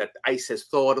 if that ice has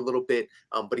thawed a little bit.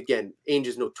 But again, Ainge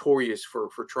is notorious for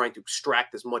trying to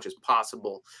extract as much as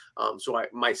possible. So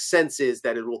my sense is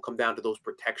that it will come down to those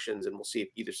protections, and we'll see if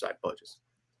either side budges.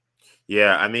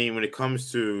 Yeah, I mean, when it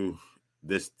comes to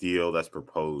this deal that's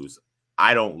proposed,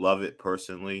 I don't love it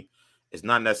personally. It's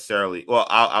not necessarily. Well,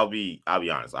 I'll be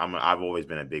honest. I've always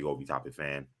been a big Obi Toppin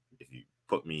fan. If you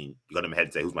put me, gun in my head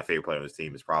and say who's my favorite player on this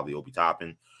team, it's probably Obi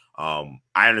Toppin. I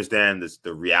understand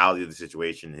the reality of the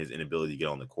situation, his inability to get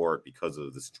on the court because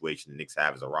of the situation the Knicks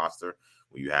have as a roster,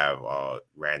 where you have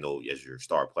Randall as your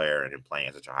star player and him playing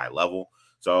at such a high level.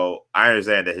 So I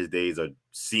understand that his days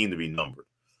seem to be numbered.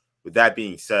 With that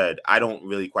being said, I don't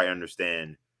really quite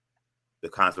understand the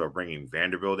concept of bringing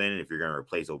Vanderbilt in if you're going to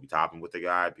replace Obi Toppin with the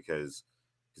guy, because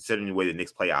considering the way the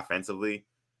Knicks play offensively,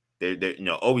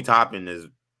 Obi Toppin has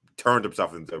turned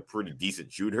himself into a pretty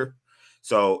decent shooter.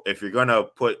 So if you're going to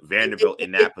put Vanderbilt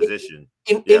in that position.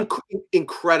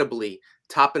 Incredibly,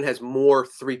 Toppin has more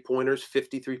 3-pointers,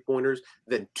 50 3-pointers,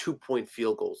 than 2-point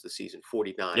field goals this season,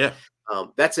 49. Yeah.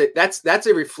 That's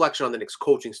a reflection on the Knicks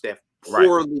coaching staff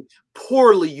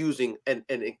poorly using an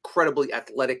incredibly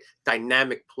athletic,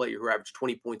 dynamic player who averaged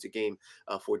 20 points a game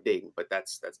for Dayton. But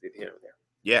that's the here and there.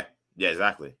 Yeah,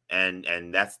 exactly.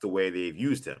 And that's the way they've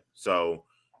used him. So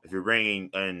if you're bringing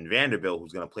in Vanderbilt,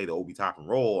 who's going to play the Obi Toppin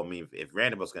role, I mean, if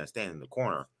Vanderbilt's going to stand in the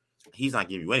corner, he's not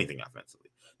giving you anything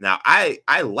offensively. Now,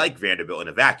 I like Vanderbilt in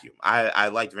a vacuum. I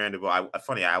liked Vanderbilt.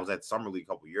 I was at Summer League a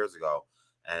couple years ago,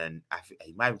 and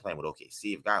he might have been playing with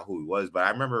OKC. I forgot who he was, but I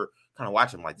remember kind of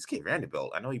watching him like, this kid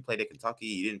Vanderbilt. I know he played at Kentucky.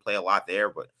 He didn't play a lot there,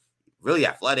 but really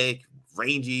athletic,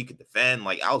 rangy, could defend.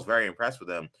 Like, I was very impressed with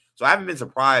him. So I haven't been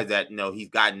surprised that, he's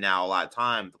gotten now a lot of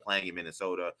time playing in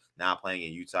Minnesota, now playing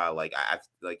in Utah. Like,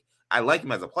 I like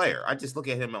him as a player. I just look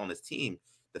at him on this team.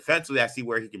 Defensively, I see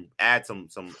where he can add some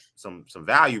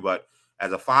value, but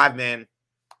as a 5-man,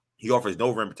 he offers no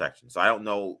rim protection. So I don't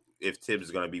know if Tibbs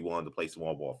is going to be willing to play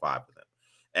small ball 5 with him.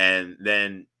 And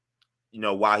then,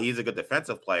 while he's a good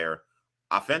defensive player,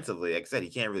 offensively, like I said, he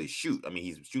can't really shoot. I mean,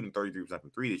 he's shooting 33%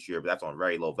 from 3 this year, but that's on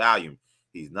very low volume.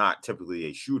 He's not typically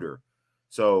a shooter.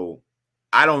 So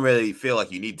I don't really feel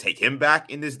like you need to take him back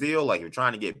in this deal. Like, you're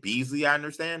trying to get Beasley, I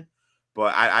understand.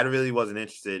 But I really wasn't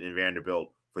interested in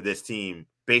Vanderbilt for this team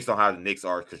based on how the Knicks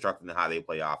are constructed and how they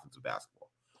play offensive basketball.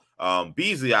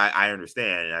 Beasley, I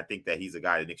understand, and I think that he's a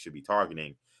guy the Knicks should be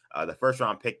targeting. The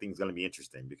first-round pick thing is going to be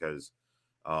interesting because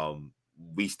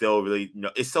we still really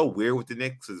it's so weird with the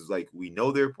Knicks. It's like we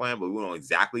know their plan, but we don't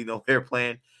exactly know their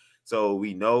plan. So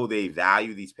we know they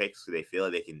value these picks because they feel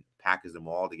like they can package them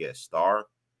all to get a star.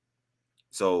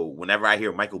 So whenever I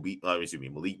hear Malik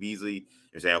Beasley,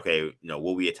 you're saying, okay,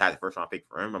 will we attack the first-round pick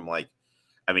for him? I'm like,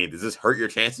 I mean, does this hurt your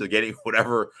chances of getting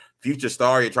whatever future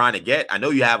star you're trying to get? I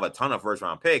know you have a ton of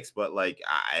first-round picks, but like,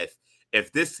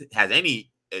 if this has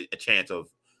any a chance of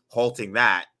halting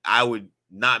that, I would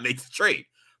not make the trade.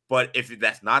 But if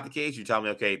that's not the case, you tell me,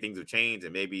 okay, things have changed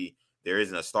and maybe there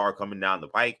isn't a star coming down the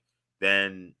pike,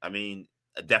 then, I mean,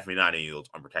 definitely not any of those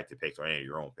unprotected picks or any of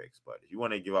your own picks. But if you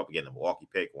want to give up again the Milwaukee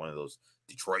pick, one of those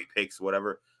Detroit picks,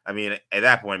 whatever, I mean, at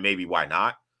that point, maybe why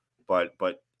not? But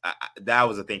that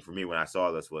was the thing for me when I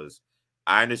saw this was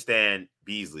I understand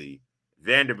Beasley,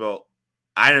 Vanderbilt.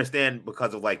 I understand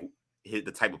because of like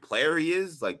the type of player he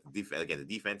is, like the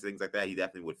defense, things like that. He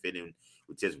definitely would fit in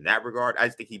with Tibbs in that regard. I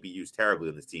just think he'd be used terribly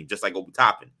in this team, just like Obi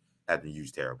Toppin has been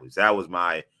used terribly. So that was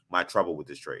my trouble with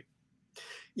this trade.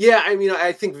 Yeah, I mean,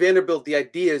 I think Vanderbilt, the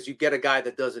idea is you get a guy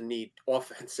that doesn't need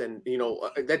offense. And,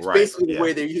 that's basically the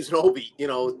way they're using Obi,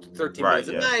 13 minutes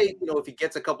a night. If he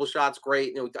gets a couple shots,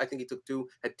 great. I think he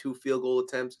had 2 field goal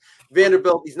attempts.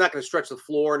 Vanderbilt, he's not going to stretch the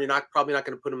floor, and you're probably not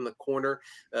going to put him in the corner.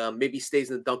 Maybe he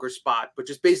stays in the dunker spot, but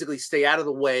just basically stay out of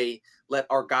the way, let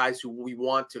our guys who we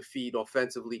want to feed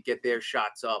offensively get their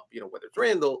shots up, whether it's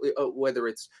Randall, whether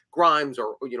it's Grimes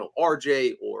or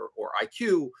RJ or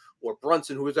IQ or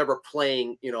Brunson, who was ever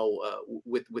playing,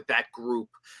 with that group.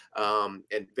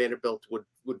 And Vanderbilt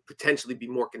would potentially be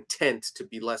more content to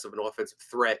be less of an offensive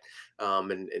threat,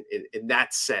 and in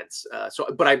that sense.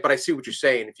 But I see what you're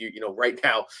saying. If you right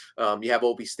now you have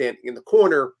Obi standing in the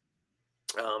corner,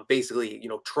 basically,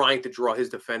 trying to draw his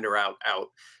defender out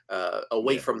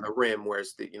away from the rim,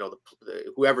 whereas the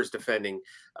whoever's defending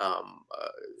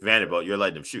Vanderbilt, you're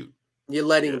letting them shoot. You're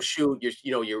letting him shoot.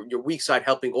 Your weak side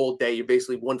helping all day. You're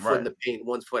basically one foot in the paint,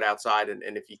 1 foot outside,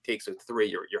 and if he takes a three,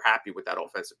 you're happy with that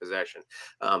offensive possession.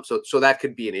 So that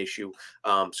could be an issue.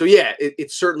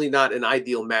 It's certainly not an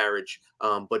ideal marriage,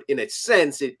 but in a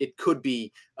sense, it could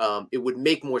be. It would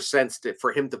make more sense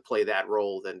for him to play that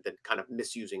role than kind of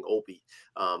misusing Obi.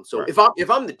 If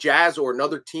I'm the Jazz or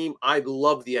another team, I'd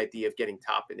love the idea of getting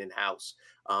Toppin in-house.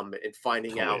 And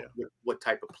finding out what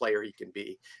type of player he can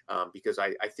be, because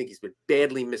I think he's been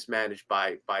badly mismanaged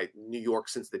by New York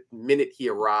since the minute he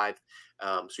arrived.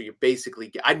 So you basically,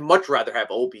 I'd much rather have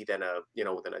Obi than a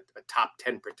top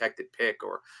 10 protected pick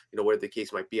or whatever the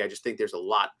case might be. I just think there's a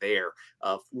lot there.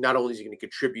 Not only is he going to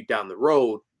contribute down the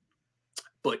road,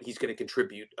 but he's going to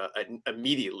contribute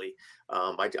immediately.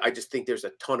 I just think there's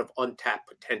a ton of untapped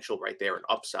potential right there and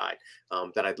upside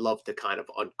that I'd love to kind of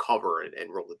uncover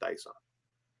and roll the dice on.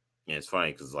 Yeah, it's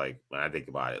funny because, when I think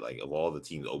about it, of all the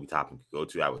teams Obi Toppin could go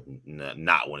to, I would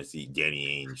not want to see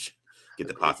Danny Ainge get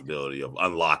the possibility of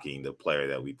unlocking the player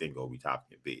that we think Obi Toppin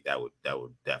can be. That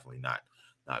would definitely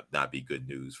not be good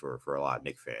news for a lot of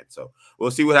Knicks fans. So we'll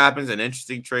see what happens. An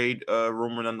interesting trade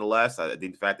rumor nonetheless. I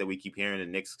think the fact that we keep hearing the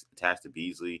Knicks attached to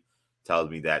Beasley tells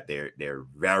me that they're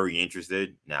very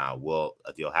interested. Now, will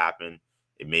a deal happen?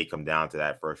 It may come down to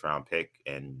that first round pick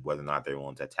and whether or not they're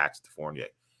willing to attach to Fournier.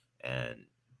 And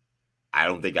I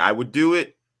don't think I would do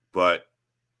it, but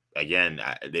again,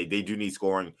 they do need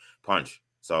scoring punch.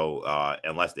 So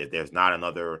if there's not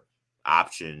another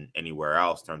option anywhere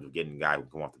else in terms of getting a guy who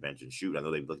can come off the bench and shoot, I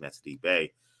know they're looking at Sadiq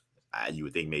Bey. You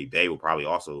would think maybe Bey will probably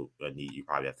also need. You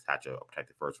probably have to attach a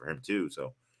protected first for him too.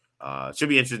 So it should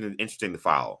be interesting to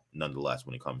follow nonetheless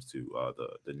when it comes to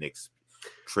the Knicks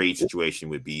trade situation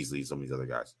with Beasley and some of these other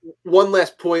guys. One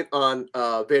last point on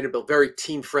Vanderbilt, very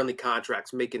team-friendly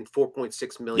contracts, making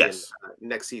 $4.6 million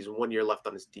next season, 1 year left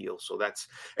on his deal. So that's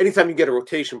anytime you get a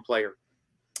rotation player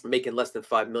making less than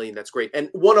 $5 million, that's great. And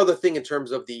one other thing in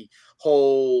terms of the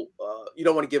whole, you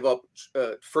don't want to give up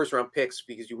first-round picks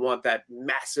because you want that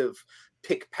massive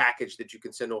pick package that you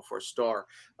can send off for a star.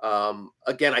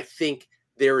 Again, I think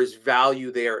there is value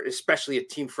there, especially a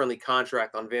team-friendly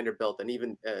contract on Vanderbilt and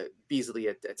even Beasley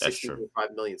at $16.5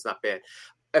 million. It's not bad.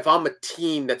 If I'm a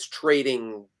team that's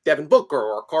trading Devin Booker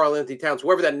or Karl Anthony Towns,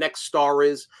 whoever that next star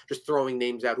is, just throwing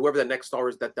names out, whoever that next star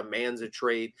is that demands a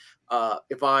trade,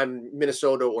 if I'm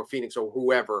Minnesota or Phoenix or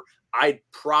whoever, I'd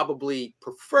probably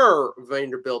prefer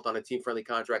Vanderbilt on a team-friendly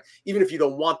contract. Even if you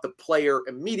don't want the player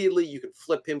immediately, you can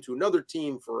flip him to another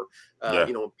team for,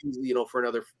 for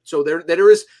another. So there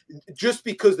is, just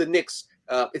because the Knicks,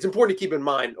 it's important to keep in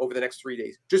mind over the next 3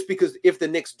 days, just because if the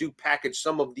Knicks do package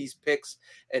some of these picks,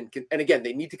 and again,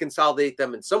 they need to consolidate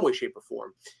them in some way, shape, or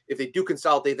form. If they do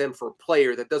consolidate them for a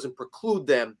player, that doesn't preclude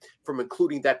them from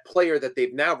including that player that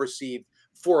they've now received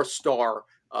for a star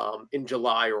in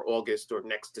July or August or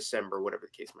next December, whatever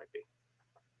the case might be.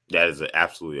 That is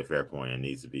absolutely a fair point and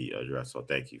needs to be addressed. So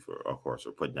thank you for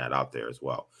putting that out there as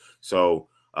well. So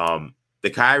the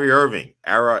Kyrie Irving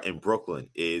era in Brooklyn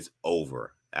is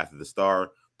over. After the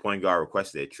star point guard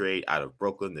requested a trade out of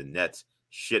Brooklyn, the Nets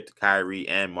shipped Kyrie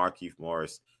and Markieff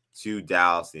Morris to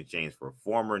Dallas in exchange for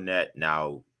former Net,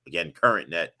 now again current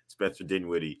Net, Spencer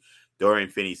Dinwiddie, Dorian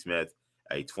Finney-Smith,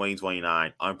 a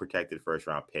 2029 unprotected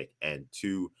first-round pick, and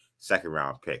 2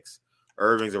 second-round picks.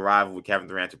 Irving's arrival with Kevin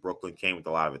Durant to Brooklyn came with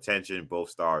a lot of attention. Both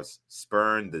stars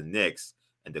spurned the Knicks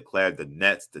and declared the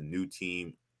Nets the new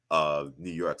team of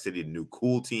New York City, the new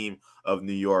cool team of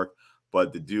New York.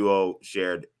 But the duo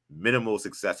shared minimal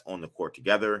success on the court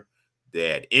together. They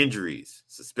had injuries,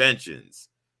 suspensions,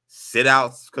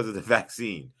 sit-outs because of the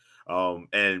vaccine.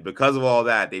 And because of all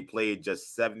that, they played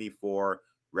just 74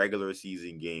 regular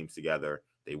season games together.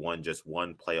 They won just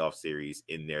one playoff series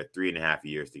in their 3.5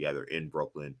 years together in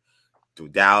Brooklyn. To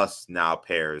Dallas now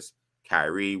pairs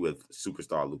Kyrie with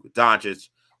superstar Luka Doncic.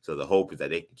 So the hope is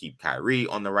that they can keep Kyrie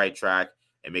on the right track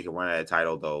and make a run at a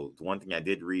title. Though the one thing I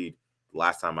did read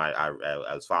last time I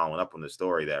was following up on the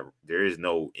story, that there is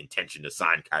no intention to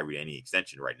sign Kyrie to any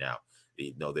extension right now.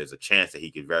 There's a chance that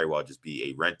he could very well just be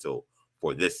a rental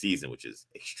for this season, which is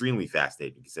extremely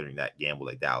fascinating considering that gamble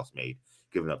that Dallas made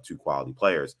giving up 2 quality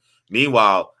players.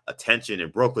 Meanwhile, attention in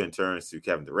Brooklyn turns to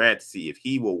Kevin Durant to see if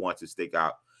he will want to stick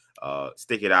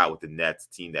it out with the Nets,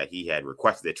 team that he had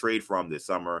requested a trade from this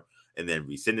summer, and then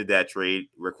rescinded that trade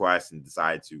request and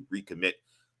decided to recommit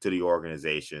to the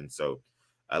organization. So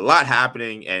a lot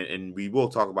happening, and we will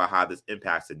talk about how this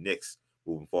impacts the Knicks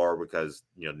moving forward, because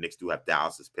the Knicks do have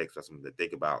Dallas's picks. That's something to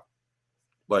think about.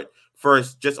 But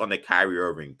first, just on the Kyrie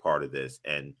Irving part of this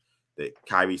and the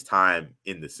Kyrie's time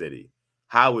in the city,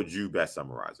 how would you best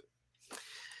summarize it?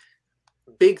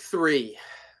 Big three.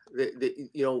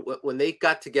 When they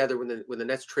got together, when the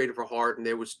Nets traded for Harden,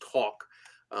 there was talk.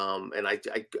 And I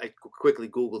quickly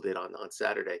Googled it on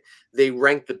Saturday. They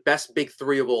ranked the best big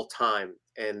three of all time,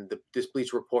 and this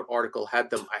Bleacher Report article had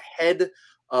them ahead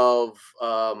of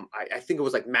I think it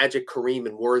was like Magic, Kareem,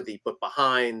 and Worthy, but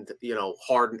behind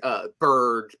Harden,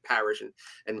 Bird, Parrish,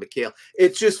 and McHale.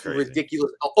 It's just crazy.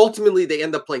 Ridiculous. Ultimately, they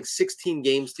end up playing 16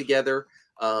 games together.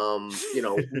 Win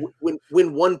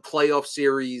one playoff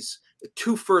series.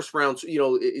 2 first rounds,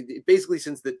 basically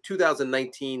since the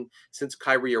 2019, since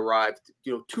Kyrie arrived,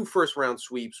 2 first round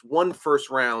sweeps, 1 first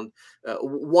round,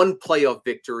 1 playoff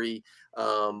victory,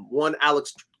 1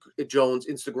 Alex Jones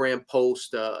Instagram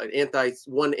post,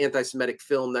 one anti-Semitic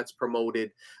film that's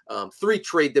promoted, 3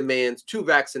 trade demands, 2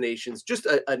 vaccinations, just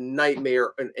a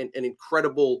nightmare, an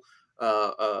incredible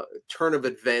turn of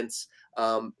events.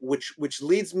 Which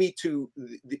leads me to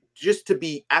just to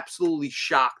be absolutely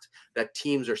shocked that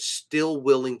teams are still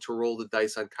willing to roll the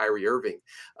dice on Kyrie Irving.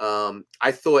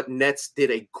 I thought Nets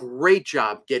did a great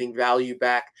job getting value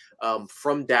back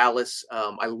from Dallas.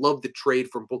 I love the trade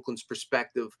from Brooklyn's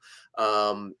perspective.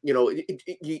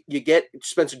 You get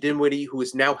Spencer Dinwiddie, who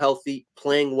is now healthy,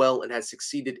 playing well, and has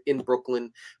succeeded in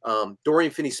Brooklyn.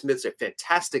 Dorian Finney-Smith's a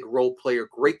fantastic role player,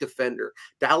 great defender.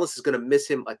 Dallas is going to miss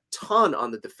him a ton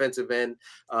on the defensive end.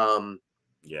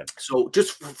 So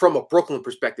just from a Brooklyn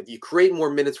perspective, you create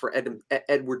more minutes for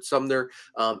Edward Sumner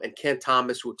and Cam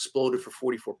Thomas, who exploded for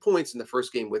 44 points in the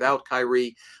first game without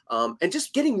Kyrie, and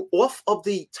just getting off of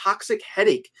the toxic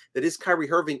headache that is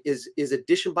Kyrie Irving is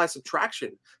addition by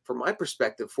subtraction from my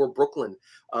perspective for Brooklyn.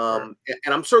 And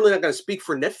I'm certainly not going to speak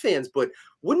for Net fans, but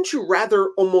wouldn't you rather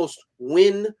almost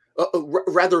win,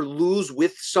 rather lose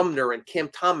with Sumner and Cam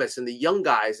Thomas and the young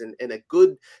guys and a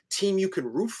good team you can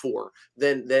root for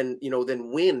than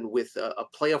win with a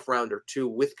playoff round or 2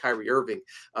 with Kyrie Irving?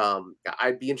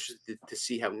 I'd be interested to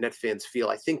see how Net fans feel.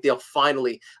 I think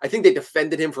they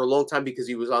defended him for a long time because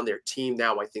he was on their team.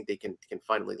 Now I think they can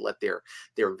finally let their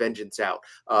vengeance out.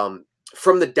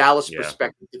 From the Dallas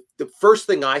perspective, the first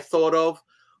thing I thought of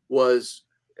was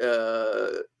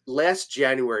last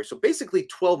January. So basically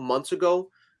 12 months ago,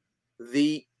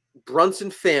 the Brunson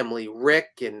family,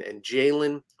 Rick and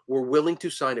Jalen, were willing to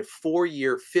sign a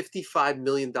 4-year, $55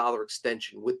 million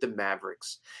extension with the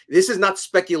Mavericks. This is not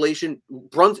speculation.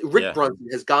 Rick Brunson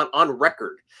has gone on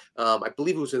record. I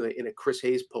believe it was in a Chris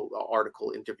Hayes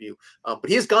article interview, but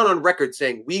he has gone on record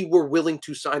saying we were willing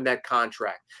to sign that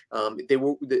contract.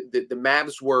 The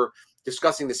Mavs were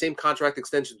discussing the same contract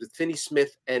extensions with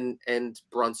Finney-Smith and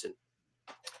Brunson.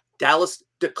 Dallas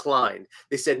declined.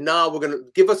 They said, no, we're going to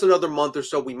give us another month or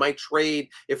so. We might trade.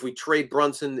 If we trade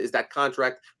Brunson, is that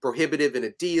contract prohibitive in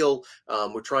a deal?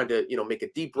 We're trying to, make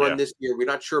a deep run this year. We're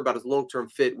not sure about his long-term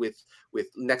fit with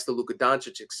next to Luka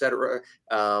Doncic, et cetera.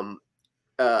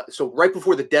 So right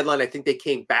before the deadline, I think they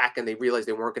came back and they realized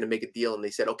they weren't going to make a deal. And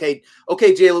they said, okay,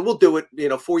 Jalen, we'll do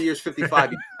it. 4 years, 55.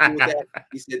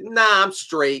 He said, nah, I'm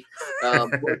straight.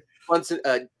 Brunson,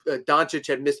 Doncic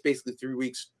had missed basically 3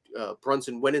 weeks.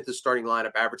 Brunson went into the starting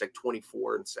lineup, averaged like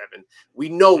 24 and 7. We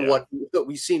know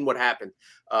we've seen what happened.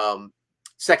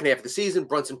 Second half of the season,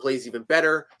 Brunson plays even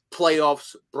better.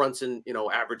 Playoffs, Brunson,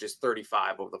 averages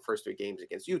 35 over the first 3 games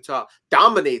against Utah,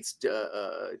 dominates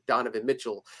Donovan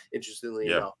Mitchell, interestingly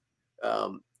enough.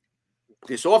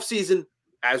 This offseason,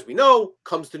 as we know,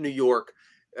 comes to New York.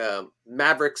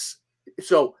 Mavericks.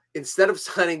 So instead of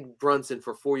signing Brunson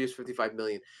for 4 years, $55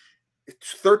 million,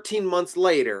 13 months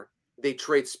later, they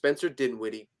trade Spencer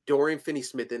Dinwiddie, Dorian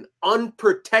Finney-Smith, an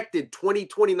unprotected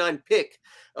 2029 pick.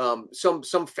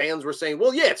 Some fans were saying,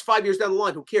 well, it's 5 years down the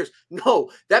line. Who cares? No,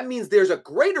 that means there's a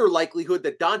greater likelihood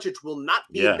that Doncic will not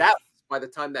be in Dallas by the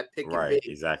time that pick is made.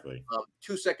 Exactly.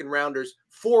 2 second rounders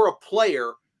for a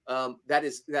player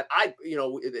that's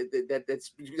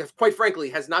quite frankly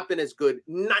has not been as good,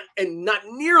 not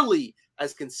nearly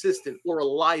as consistent or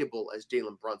reliable as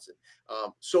Jalen Brunson.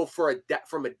 So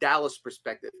from a Dallas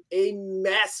perspective, a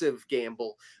massive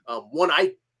gamble, one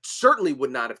I certainly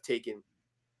would not have taken.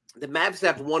 The Mavs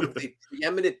have one of the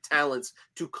preeminent talents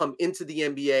to come into the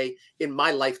NBA in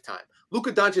my lifetime.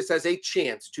 Luka Doncic has a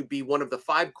chance to be one of the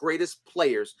 5 greatest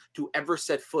players to ever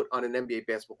set foot on an NBA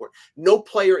basketball court. No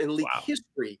player in league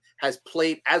history has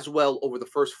played as well over the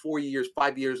first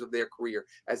 5 years of their career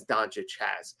as Doncic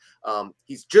has.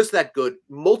 He's just that good.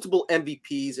 Multiple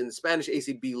MVPs in the Spanish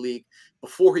ACB league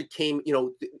before he came.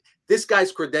 This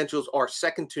guy's credentials are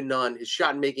second to none. His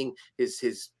shot making, his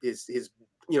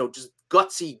just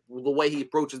gutsy, the way he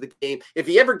approaches the game. If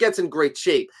he ever gets in great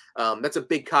shape, that's a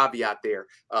big caveat there.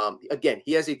 Again,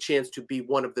 he has a chance to be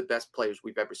one of the best players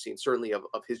we've ever seen, certainly of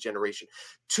his generation.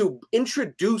 To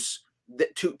introduce,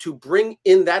 to bring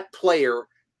in that player,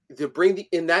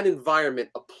 in that environment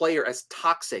a player as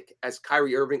toxic as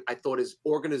Kyrie Irving, I thought is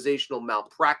organizational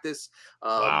malpractice.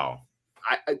 Wow.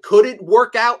 Could it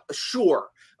work out? Sure.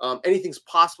 Anything's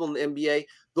possible in the NBA.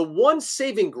 The one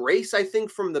saving grace, I think,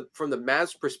 from the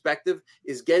Mavs perspective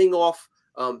is getting off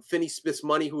Finney-Smith's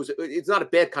money, it's not a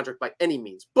bad contract by any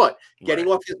means, but getting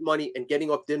off his money and getting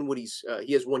off Dinwiddie's,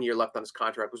 he has 1 year left on his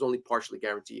contract, was only partially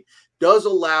guaranteed, does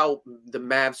allow the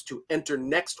Mavs to enter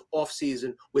next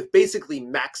offseason with basically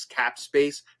max cap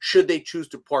space, should they choose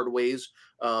to part ways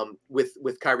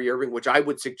with Kyrie Irving, which I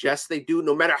would suggest they do,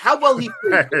 no matter how well he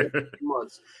plays in a few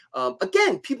months.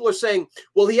 Again, people are saying,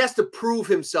 well, he has to prove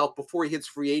himself before he hits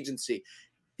free agency.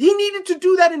 He needed to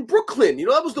do that in Brooklyn.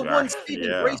 That was the one saving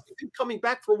grace of him coming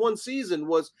back for one season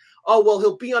was, oh, well,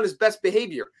 he'll be on his best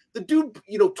behavior. The dude,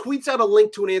 tweets out a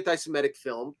link to an anti-Semitic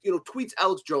film, tweets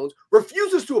Alex Jones,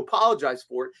 refuses to apologize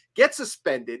for it, gets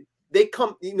suspended. They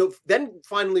come, then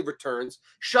finally returns,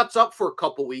 shuts up for a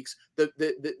couple weeks.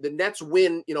 The Nets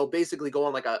win, basically go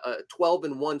on like a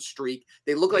 12-1 streak.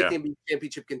 They look like they can be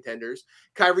championship contenders.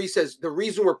 Kyrie says the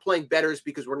reason we're playing better is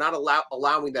because we're not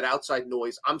allowing that outside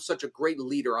noise. I'm such a great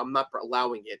leader. I'm not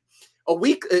allowing it. A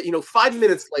week, 5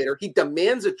 minutes later, he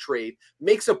demands a trade,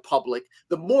 makes it public.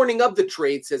 The morning of the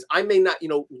trade says, I may not,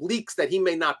 leaks that he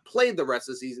may not play the rest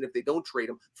of the season if they don't trade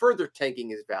him, further tanking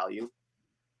his value.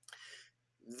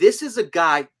 This is a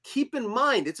guy, keep in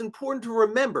mind, it's important to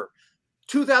remember,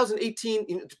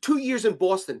 2018, 2 years in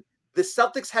Boston, the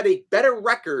Celtics had a better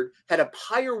record, had a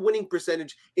higher winning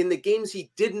percentage in the games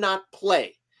he did not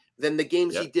play than the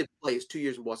games he did play his 2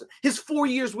 years in Boston. His 4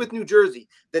 years with New Jersey,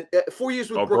 4 years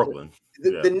with Brooklyn.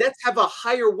 The Nets have a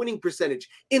higher winning percentage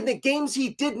in the games he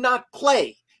did not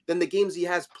play than the games he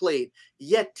has played.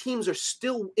 Yet teams are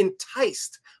still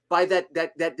enticed by that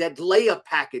layup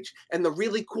package and the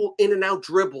really cool in and out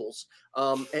dribbles,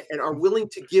 and are willing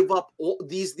to give up all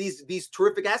these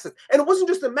terrific assets. And it wasn't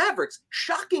just the Mavericks.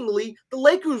 Shockingly, the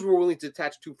Lakers were willing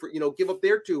to give up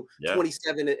their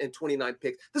 27 and 29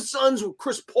 picks. The Suns with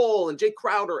Chris Paul and Jay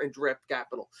Crowder and draft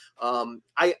capital. I'm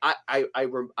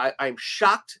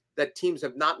shocked that teams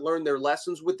have not learned their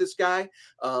lessons with this guy.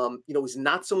 He's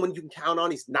not someone you can count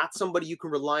on. He's not somebody you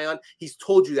can rely on. He's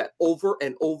told you that over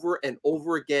and over and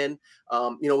over again.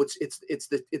 It's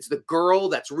the girl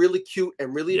that's really cute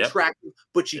and really attractive,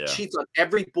 but she cheats on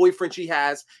every boyfriend she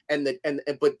has. But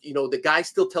the guy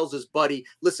still tells his buddy,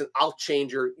 listen, I'll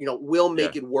change her. We'll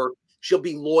make it work. She'll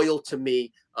be loyal to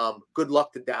me. Good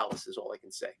luck to Dallas is all I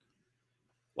can say.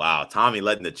 Wow, Tommy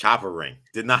letting the chopper ring.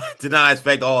 Did not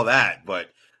expect all that, but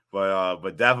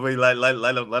definitely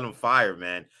let him fire,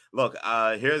 man. Look,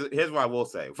 here's what I will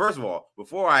say. First of all,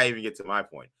 before I even get to my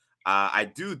point, I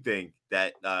do think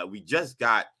that we just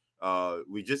got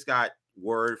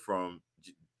word from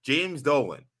James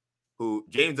Dolan,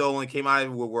 James Dolan came out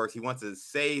of woodworks. He wants to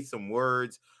say some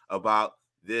words about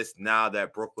this now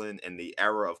that Brooklyn and the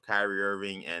era of Kyrie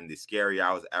Irving and the scary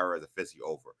hours era is officially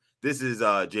over. This is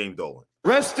James Dolan.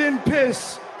 Rest in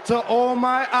peace to all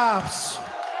my ops.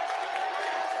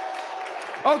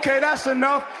 Okay, that's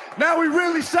enough. Now we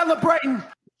really celebrating.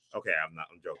 Okay, I'm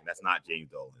joking. That's not James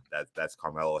Dolan. That's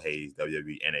Carmelo Hayes,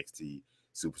 WWE NXT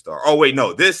superstar. Oh wait,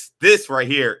 no. This right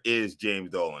here is James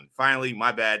Dolan. Finally,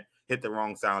 my bad. Hit the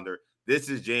wrong sounder. This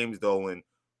is James Dolan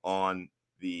on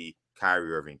the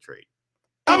Kyrie Irving trade.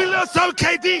 I mean, listen,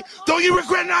 KD, don't you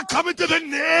regret not coming to the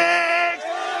Knicks?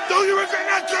 Don't you regret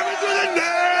not coming to the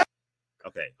Knicks?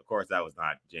 Okay, of course, that was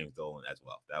not James Dolan as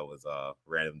well. That was a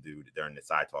random dude during the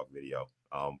Side Talk video.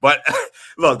 But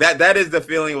look, that is the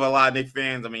feeling of a lot of Knicks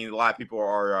fans. I mean, a lot of people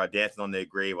are dancing on their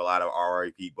grave. A lot of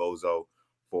RIP Bozo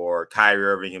for Kyrie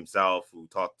Irving himself, who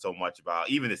talked so much about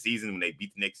even the season when they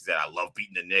beat the Knicks. He said, "I love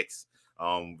beating the Knicks,"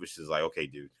 which is like, okay,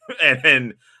 dude. And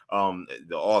then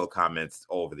all the comments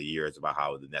over the years about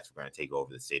how the Nets were going to take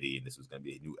over the city and this was going to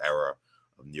be a new era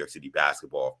of New York City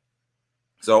basketball.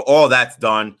 So all that's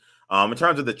done. In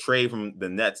terms of the trade from the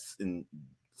Nets in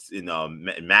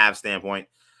Mavs standpoint,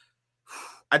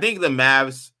 I think the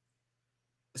Mavs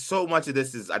so much of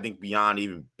this is, I think, beyond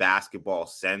even basketball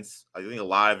sense. I think a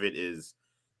lot of it is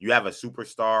you have a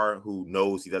superstar who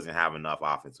knows he doesn't have enough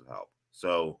offensive help.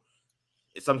 So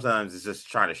sometimes it's just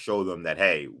trying to show them that,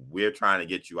 hey, we're trying to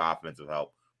get you offensive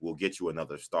help. We'll get you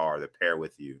another star to pair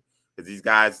with you. Because these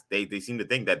guys, they seem to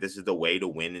think that this is the way to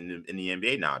win in the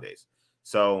NBA nowadays.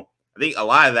 So I think a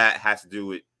lot of that has to do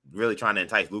with really trying to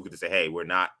entice Luka to say, hey, we're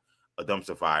not a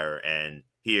dumpster fire. And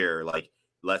here,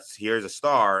 here's a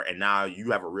star, and now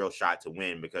you have a real shot to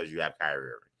win because you have Kyrie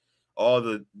Irving. All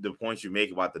the points you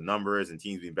make about the numbers and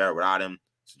teams being better without him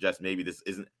suggest maybe this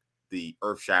isn't the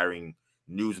earth-shattering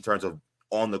news in terms of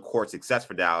on-the-court success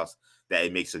for Dallas that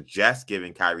it may suggest,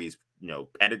 given Kyrie's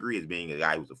pedigree as being a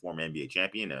guy who's a former NBA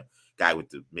champion, a guy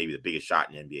with maybe the biggest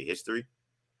shot in NBA history.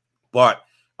 But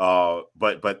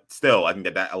still, I think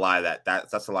that a lot of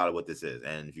that's a lot of what this is.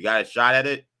 And if you got a shot at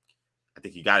it, I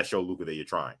think you got to show Luka that you're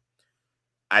trying.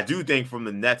 I do think from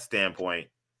the Nets standpoint,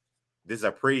 this is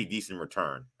a pretty decent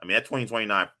return. I mean, at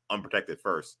 2029 unprotected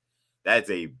first, that's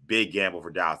a big gamble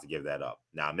for Dallas to give that up.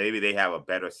 Now, maybe they have a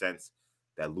better sense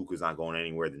that Luka's not going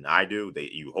anywhere than I do.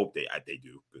 You hope they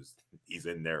do, because he's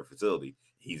in their facility,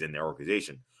 he's in their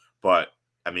organization. But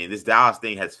I mean, this Dallas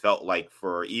thing has felt like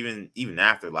for even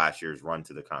after last year's run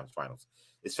to the conference finals,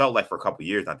 it's felt like for a couple of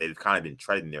years now they've kind of been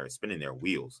treading there and spinning their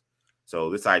wheels. So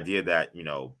this idea that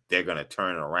they're going to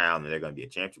turn it around and they're going to be a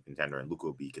championship contender and Luka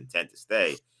will be content to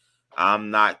stay,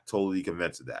 I'm not totally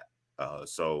convinced of that.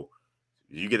 So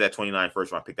you get that 29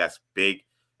 first round pick, that's big.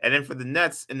 And then for the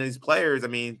Nets and these players, I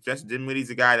mean, Justin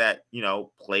Dinwiddie's a guy that,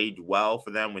 played well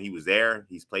for them when he was there.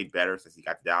 He's played better since he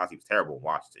got to Dallas. He was terrible in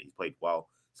Washington. He's played well.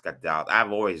 He's got to Dallas.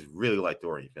 I've always really liked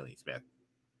Dorian Finney-Smith.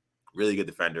 Really good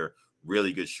defender,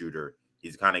 really good shooter.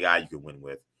 He's the kind of guy you can win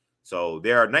with. So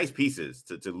there are nice pieces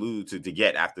to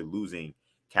get after losing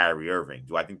Kyrie Irving.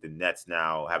 Do I think the Nets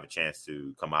now have a chance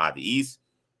to come out of the East?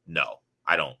 No,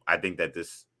 I don't. I think that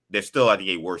they're still, I think,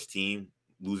 a worse team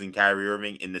losing Kyrie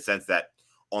Irving in the sense that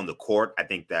on the court, I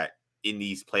think that in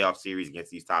these playoff series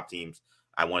against these top teams,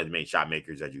 I wanted the main shot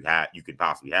makers that you could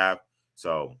possibly have.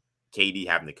 So KD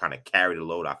having to kind of carry the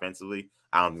load offensively,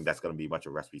 I don't think that's going to be much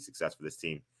of a recipe for success for this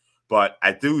team. But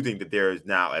I do think that there is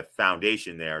now a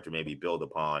foundation there to maybe build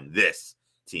upon this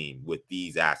team with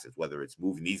these assets, whether it's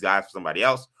moving these guys for somebody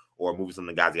else or moving some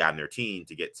of the guys they got in their team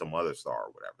to get some other star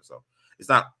or whatever. So it's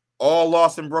not all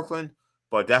lost in Brooklyn,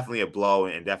 but definitely a blow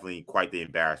and definitely quite the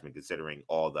embarrassment considering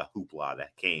all the hoopla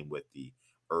that came with the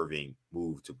Irving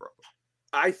move to Brooklyn.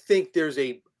 I think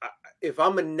if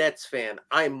I'm a Nets fan,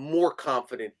 I'm more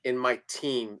confident in my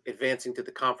team advancing to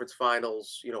the conference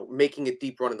finals, making a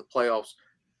deep run in the playoffs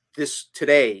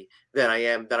today than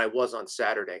I was on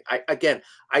Saturday.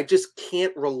 I just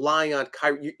can't rely on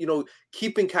Kyrie.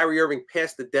 Keeping Kyrie Irving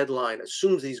past the deadline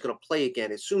assumes that he's going to play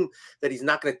again. Assume that he's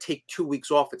not going to take 2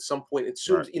 weeks off at some point. It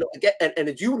assumes, right. And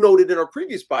as you noted in our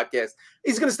previous podcast,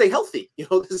 he's going to stay healthy.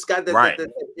 This guy that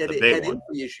had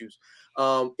injury issues.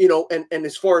 And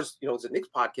as far as it's a Knicks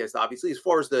podcast, obviously, as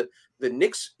far as the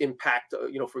Knicks impact,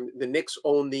 from the Knicks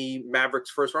own the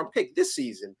Mavericks first round pick this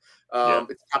season.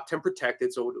 It's top 10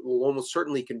 protected, so it will almost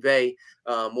certainly convey.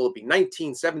 Will it be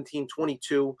 19, 17,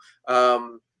 22?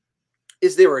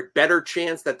 Is there a better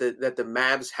chance that the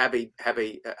Mavs have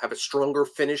a stronger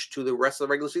finish to the rest of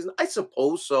the regular season? I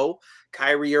suppose so.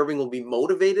 Kyrie Irving will be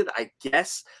motivated, I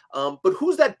guess. But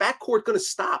who's that backcourt going to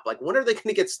stop? Like, when are they going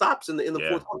to get stops in the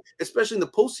fourth quarter, especially in the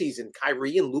postseason?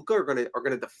 Kyrie and Luka are going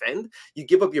to defend. You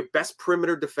give up your best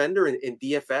perimeter defender in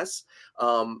DFS.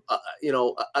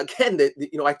 Again,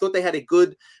 I thought they had a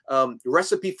good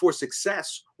recipe for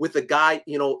success with a guy,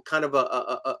 kind of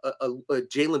a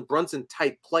Jalen Brunson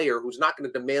type player who's not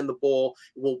going to demand the ball.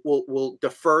 Will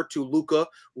defer to Luka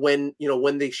when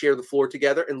they share the floor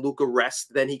together, and Luka rests.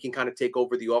 Then he can kind of take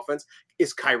over the offense.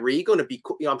 Is Kyrie going to be?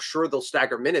 I'm sure they'll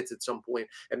stagger minutes at some point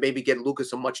and maybe get Luka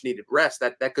some much needed rest.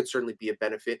 That could certainly be a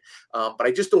benefit. But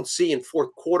I just don't see in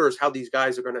fourth quarters how these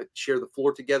guys are going to share the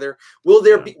floor together.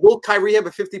 Will Kyrie have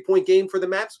a 50-point game for the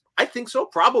Mavs? I think so,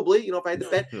 probably. If I had to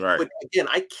bet. Right. But again,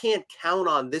 I can't count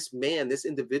on this man, this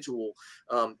individual,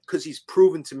 because he's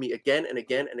proven to me again and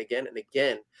again and again and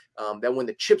again that when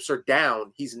the chips are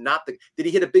down, he's not did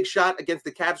he hit a big shot against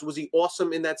the Cavs? Was he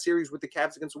awesome in that series with the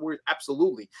Cavs against the Warriors?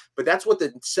 Absolutely. But that's what the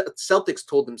Celtics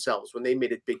told themselves when they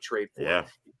made a big trade for him.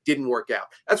 It didn't work out.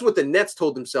 That's what the Nets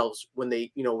told themselves when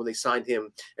they signed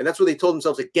him. And that's what they told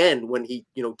themselves again when he,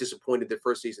 disappointed their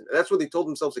first season. And that's what they told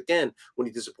themselves again when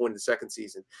he disappointed the second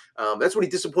season. That's what he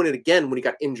disappointed again when he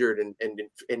got injured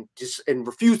and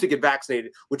refused to get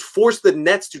vaccinated, which forced the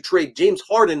Nets to trade James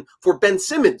Harden for Ben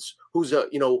Simmons, who's right.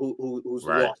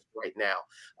 Lost, right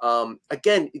now.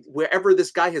 Again, wherever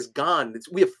this guy has gone,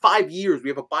 we have 5 years. We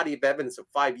have a body of evidence of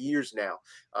 5 years now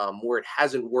where it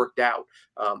hasn't worked out.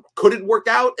 Could it work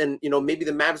out? And, maybe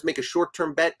the Mavs make a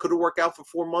short-term bet. Could it work out for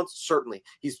 4 months? Certainly.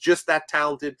 He's just that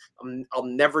talented. I'll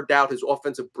never doubt his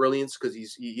offensive brilliance because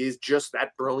he is just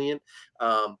that brilliant.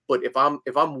 But if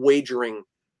I'm wagering,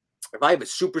 if I have a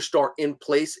superstar in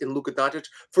place in Luka Doncic,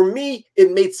 for me,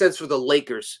 it made sense for the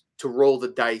Lakers to roll the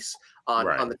dice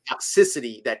on the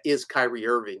toxicity that is Kyrie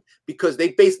Irving, because they're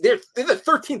the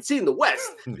 13th seed in the West.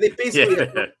 They basically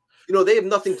they have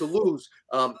nothing to lose.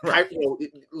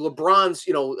 LeBron's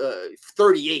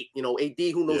 38.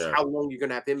 AD, who knows how long you're going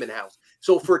to have him in house.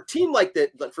 So for a team like the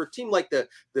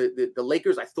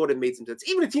Lakers, I thought it made some sense.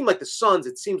 Even a team like the Suns,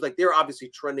 it seems like they're obviously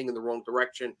trending in the wrong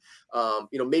direction.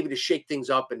 Maybe to shake things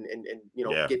up and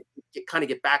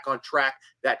get back on track,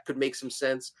 that could make some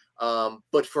sense.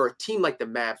 But for a team like the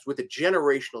Mavs with a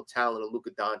generational talent of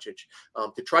Luka Doncic,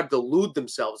 to try to delude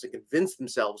themselves and convince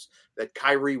themselves that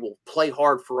Kyrie will play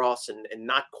hard for us and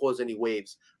not cause any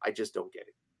waves, I just don't get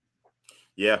it.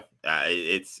 Yeah,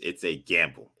 it's a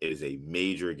gamble. It is a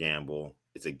major gamble.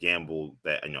 It's a gamble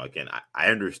that, again, I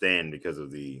understand because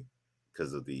of the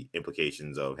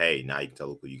implications of, hey, now you can tell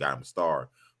Luka you got him a star,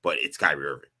 but it's Kyrie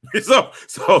Irving. so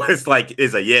it's like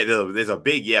there's a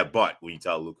big but when you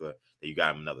tell Luka that you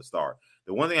got him another star.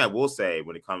 The one thing I will say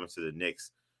when it comes to the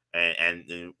Knicks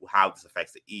and how this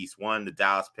affects the East, one, the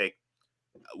Dallas pick,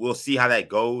 we'll see how that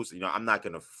goes. I'm not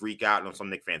going to freak out. I know some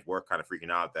Knicks fans were kind of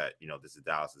freaking out that, this is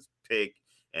Dallas's pick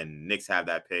and Knicks have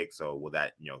that pick. So will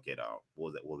that,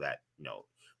 will that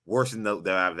worsen the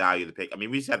value of the pick? I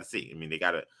mean, we just have to see. I mean, they're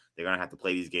going to have to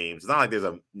play these games. It's not like there's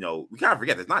we kind of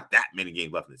forget there's not that many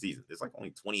games left in the season. There's like only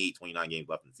 28, 29 games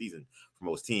left in the season for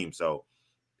most teams. So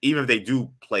even if they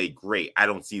do play great, I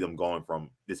don't see them going from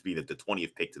this being the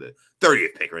 20th pick to the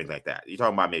 30th pick or anything like that. You're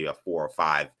talking about maybe a 4 or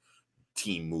 5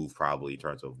 team move probably in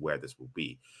terms of where this will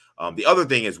be. The other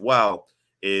thing as well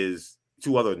is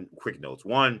 2 other quick notes.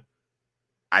 One,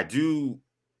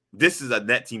 this is a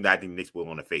net team that I think Knicks will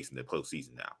want to face in the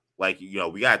postseason now. Like,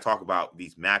 we got to talk about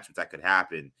these matchups that could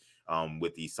happen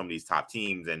with some of these top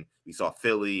teams. And we saw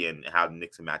Philly and how the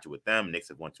Knicks can match it with them. Knicks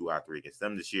have won 2 out of 3 against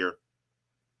them this year.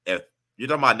 If you're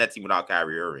talking about a net team without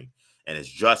Kyrie Irving and it's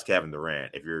just Kevin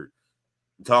Durant, if you're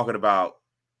talking about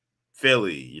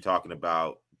Philly, you're talking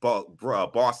about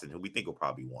Boston, who we think will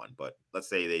probably win, but let's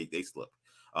say they slip.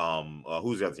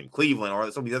 Who's the other team? Cleveland,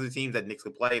 or some of these other teams that Knicks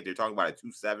could play. If they're talking about a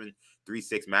 2-7,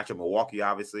 3-6 matchup, Milwaukee,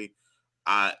 obviously.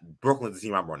 Brooklyn's the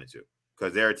team I'm running to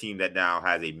because they're a team that now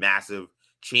has a massive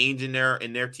change in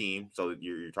their team. So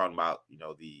you're talking about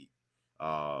the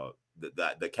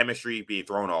chemistry being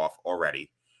thrown off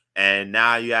already, and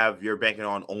now you're banking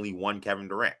on only one Kevin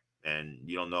Durant, and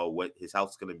you don't know what his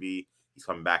health is going to be. He's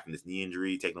coming back from this knee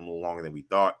injury, taking him a little longer than we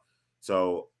thought.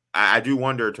 So I do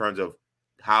wonder in terms of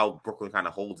how Brooklyn kind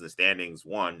of holds in the standings.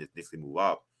 One, if Knicks can move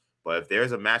up, but if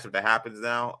there's a matchup that happens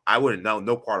now, I wouldn't know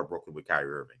no part of Brooklyn with Kyrie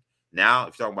Irving. Now,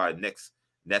 if you're talking about a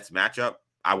Nets matchup,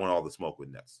 I want all the smoke with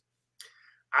Nets.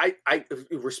 I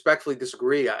respectfully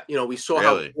disagree. We saw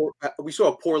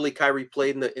how poorly Kyrie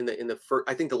played in the first.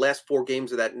 I think the last 4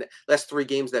 games of that last 3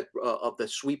 games that of the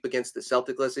sweep against the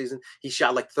Celtics last season, he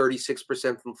shot like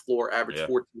 36% from floor, averaged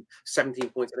 17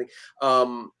 points. I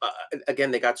think.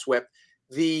 Again, they got swept.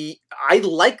 I'd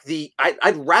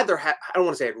rather have. I don't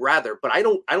want to say I'd rather, but I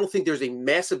don't think there's a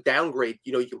massive downgrade.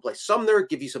 You can play Sumner,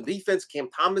 give you some defense. Cam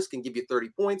Thomas can give you 30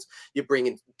 points. You bring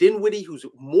in Dinwiddie, who's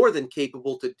more than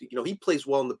capable to. He plays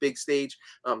well on the big stage.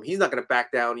 He's not going to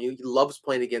back down. He loves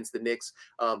playing against the Knicks.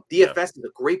 DFS is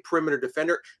a great perimeter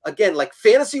defender. Again, like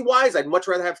fantasy wise, I'd much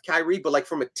rather have Kyrie, but like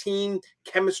from a team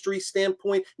chemistry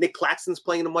standpoint, Nick Claxton's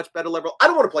playing at a much better level. I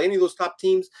don't want to play any of those top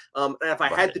teams. And if I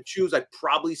had to choose, I'd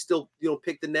probably still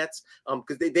pick the Nets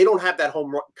because they don't have that home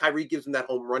run. Kyrie gives them that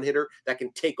home run hitter that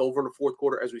can take over in the fourth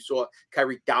quarter, as we saw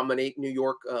Kyrie dominate New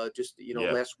York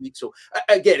last week. So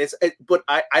again, but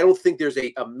I don't think there's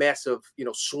a massive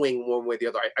swing one way or the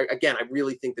other. I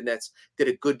really think the Nets did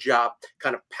a good job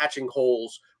kind of patching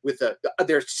holes with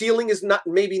their ceiling is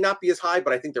maybe not be as high,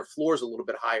 but I think their floor is a little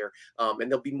bit higher,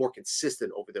 and they'll be more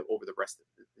consistent over the rest of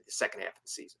the second half of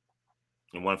the season.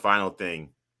 And one final thing.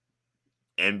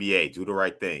 NBA, do the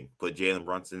right thing. Put Jalen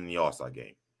Brunson in the All-Star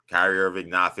game. Kyrie Irving,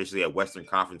 now officially a Western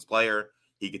Conference player.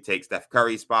 He could take Steph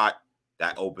Curry's spot.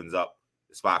 That opens up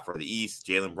the spot for the East.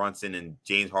 Jalen Brunson and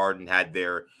James Harden had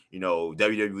their,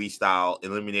 WWE-style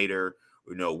eliminator,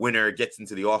 winner gets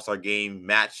into the All-Star game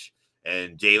match,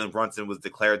 and Jalen Brunson was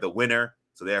declared the winner.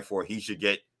 So, therefore, he should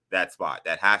get that spot.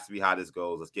 That has to be how this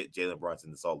goes. Let's get Jalen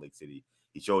Brunson to Salt Lake City.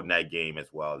 He showed in that game as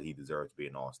well that he deserves to be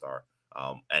an All-Star.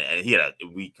 And he had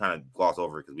we kind of glossed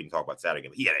over it because we didn't talk about Saturday,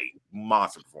 but he had a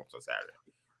monster performance on Saturday.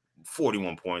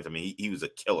 41 points. I mean, he was a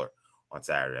killer on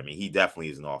Saturday. I mean, he definitely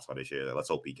is an all-star this year. Let's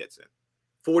hope he gets in.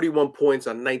 41 points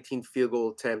on 19 field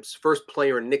goal attempts. First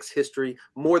player in Knicks history,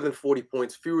 more than 40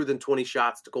 points, fewer than 20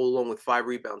 shots to go along with 5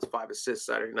 rebounds, 5 assists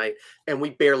Saturday night. And we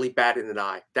barely batted an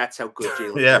eye. That's how good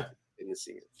Jalen is in the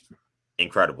season.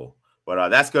 Incredible. But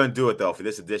that's going to do it, though, for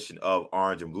this edition of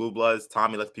Orange and Blue Bloods.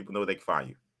 Tommy, let people know where they can find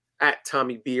you. At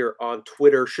Tommy Beer on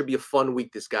Twitter. Should be a fun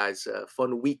week,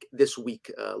 fun week this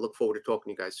week. Look forward to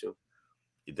talking to you guys soon.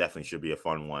 It definitely should be a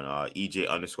fun one.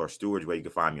 EJ_Stewards, where you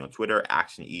can find me on Twitter,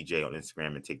 Action EJ on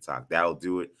Instagram and TikTok. That'll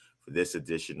do it for this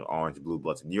edition of Orange and Blue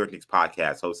Bloods, a New York Knicks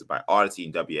podcast hosted by Odyssey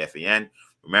and WFAN.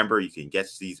 Remember, you can get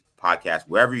these podcasts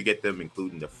wherever you get them,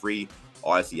 including the free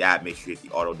Odyssey app. Make sure you hit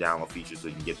the auto download feature so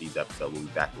you can get these episodes. We'll be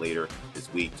back later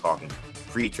this week talking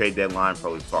pre-trade deadline,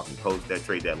 probably talking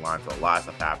post-trade deadline. So a lot of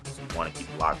stuff happens. So you want to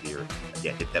keep it locked here.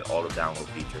 Again, hit that auto download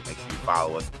feature. Make sure you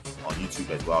follow us on YouTube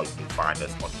as well. You can find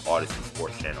us on the Odyssey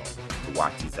Sports channel to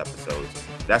watch these episodes.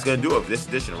 That's going to do it for this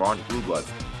edition of Orange Blue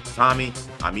Bloods. Tommy,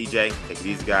 I'm EJ. Take it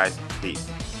easy, guys. Peace.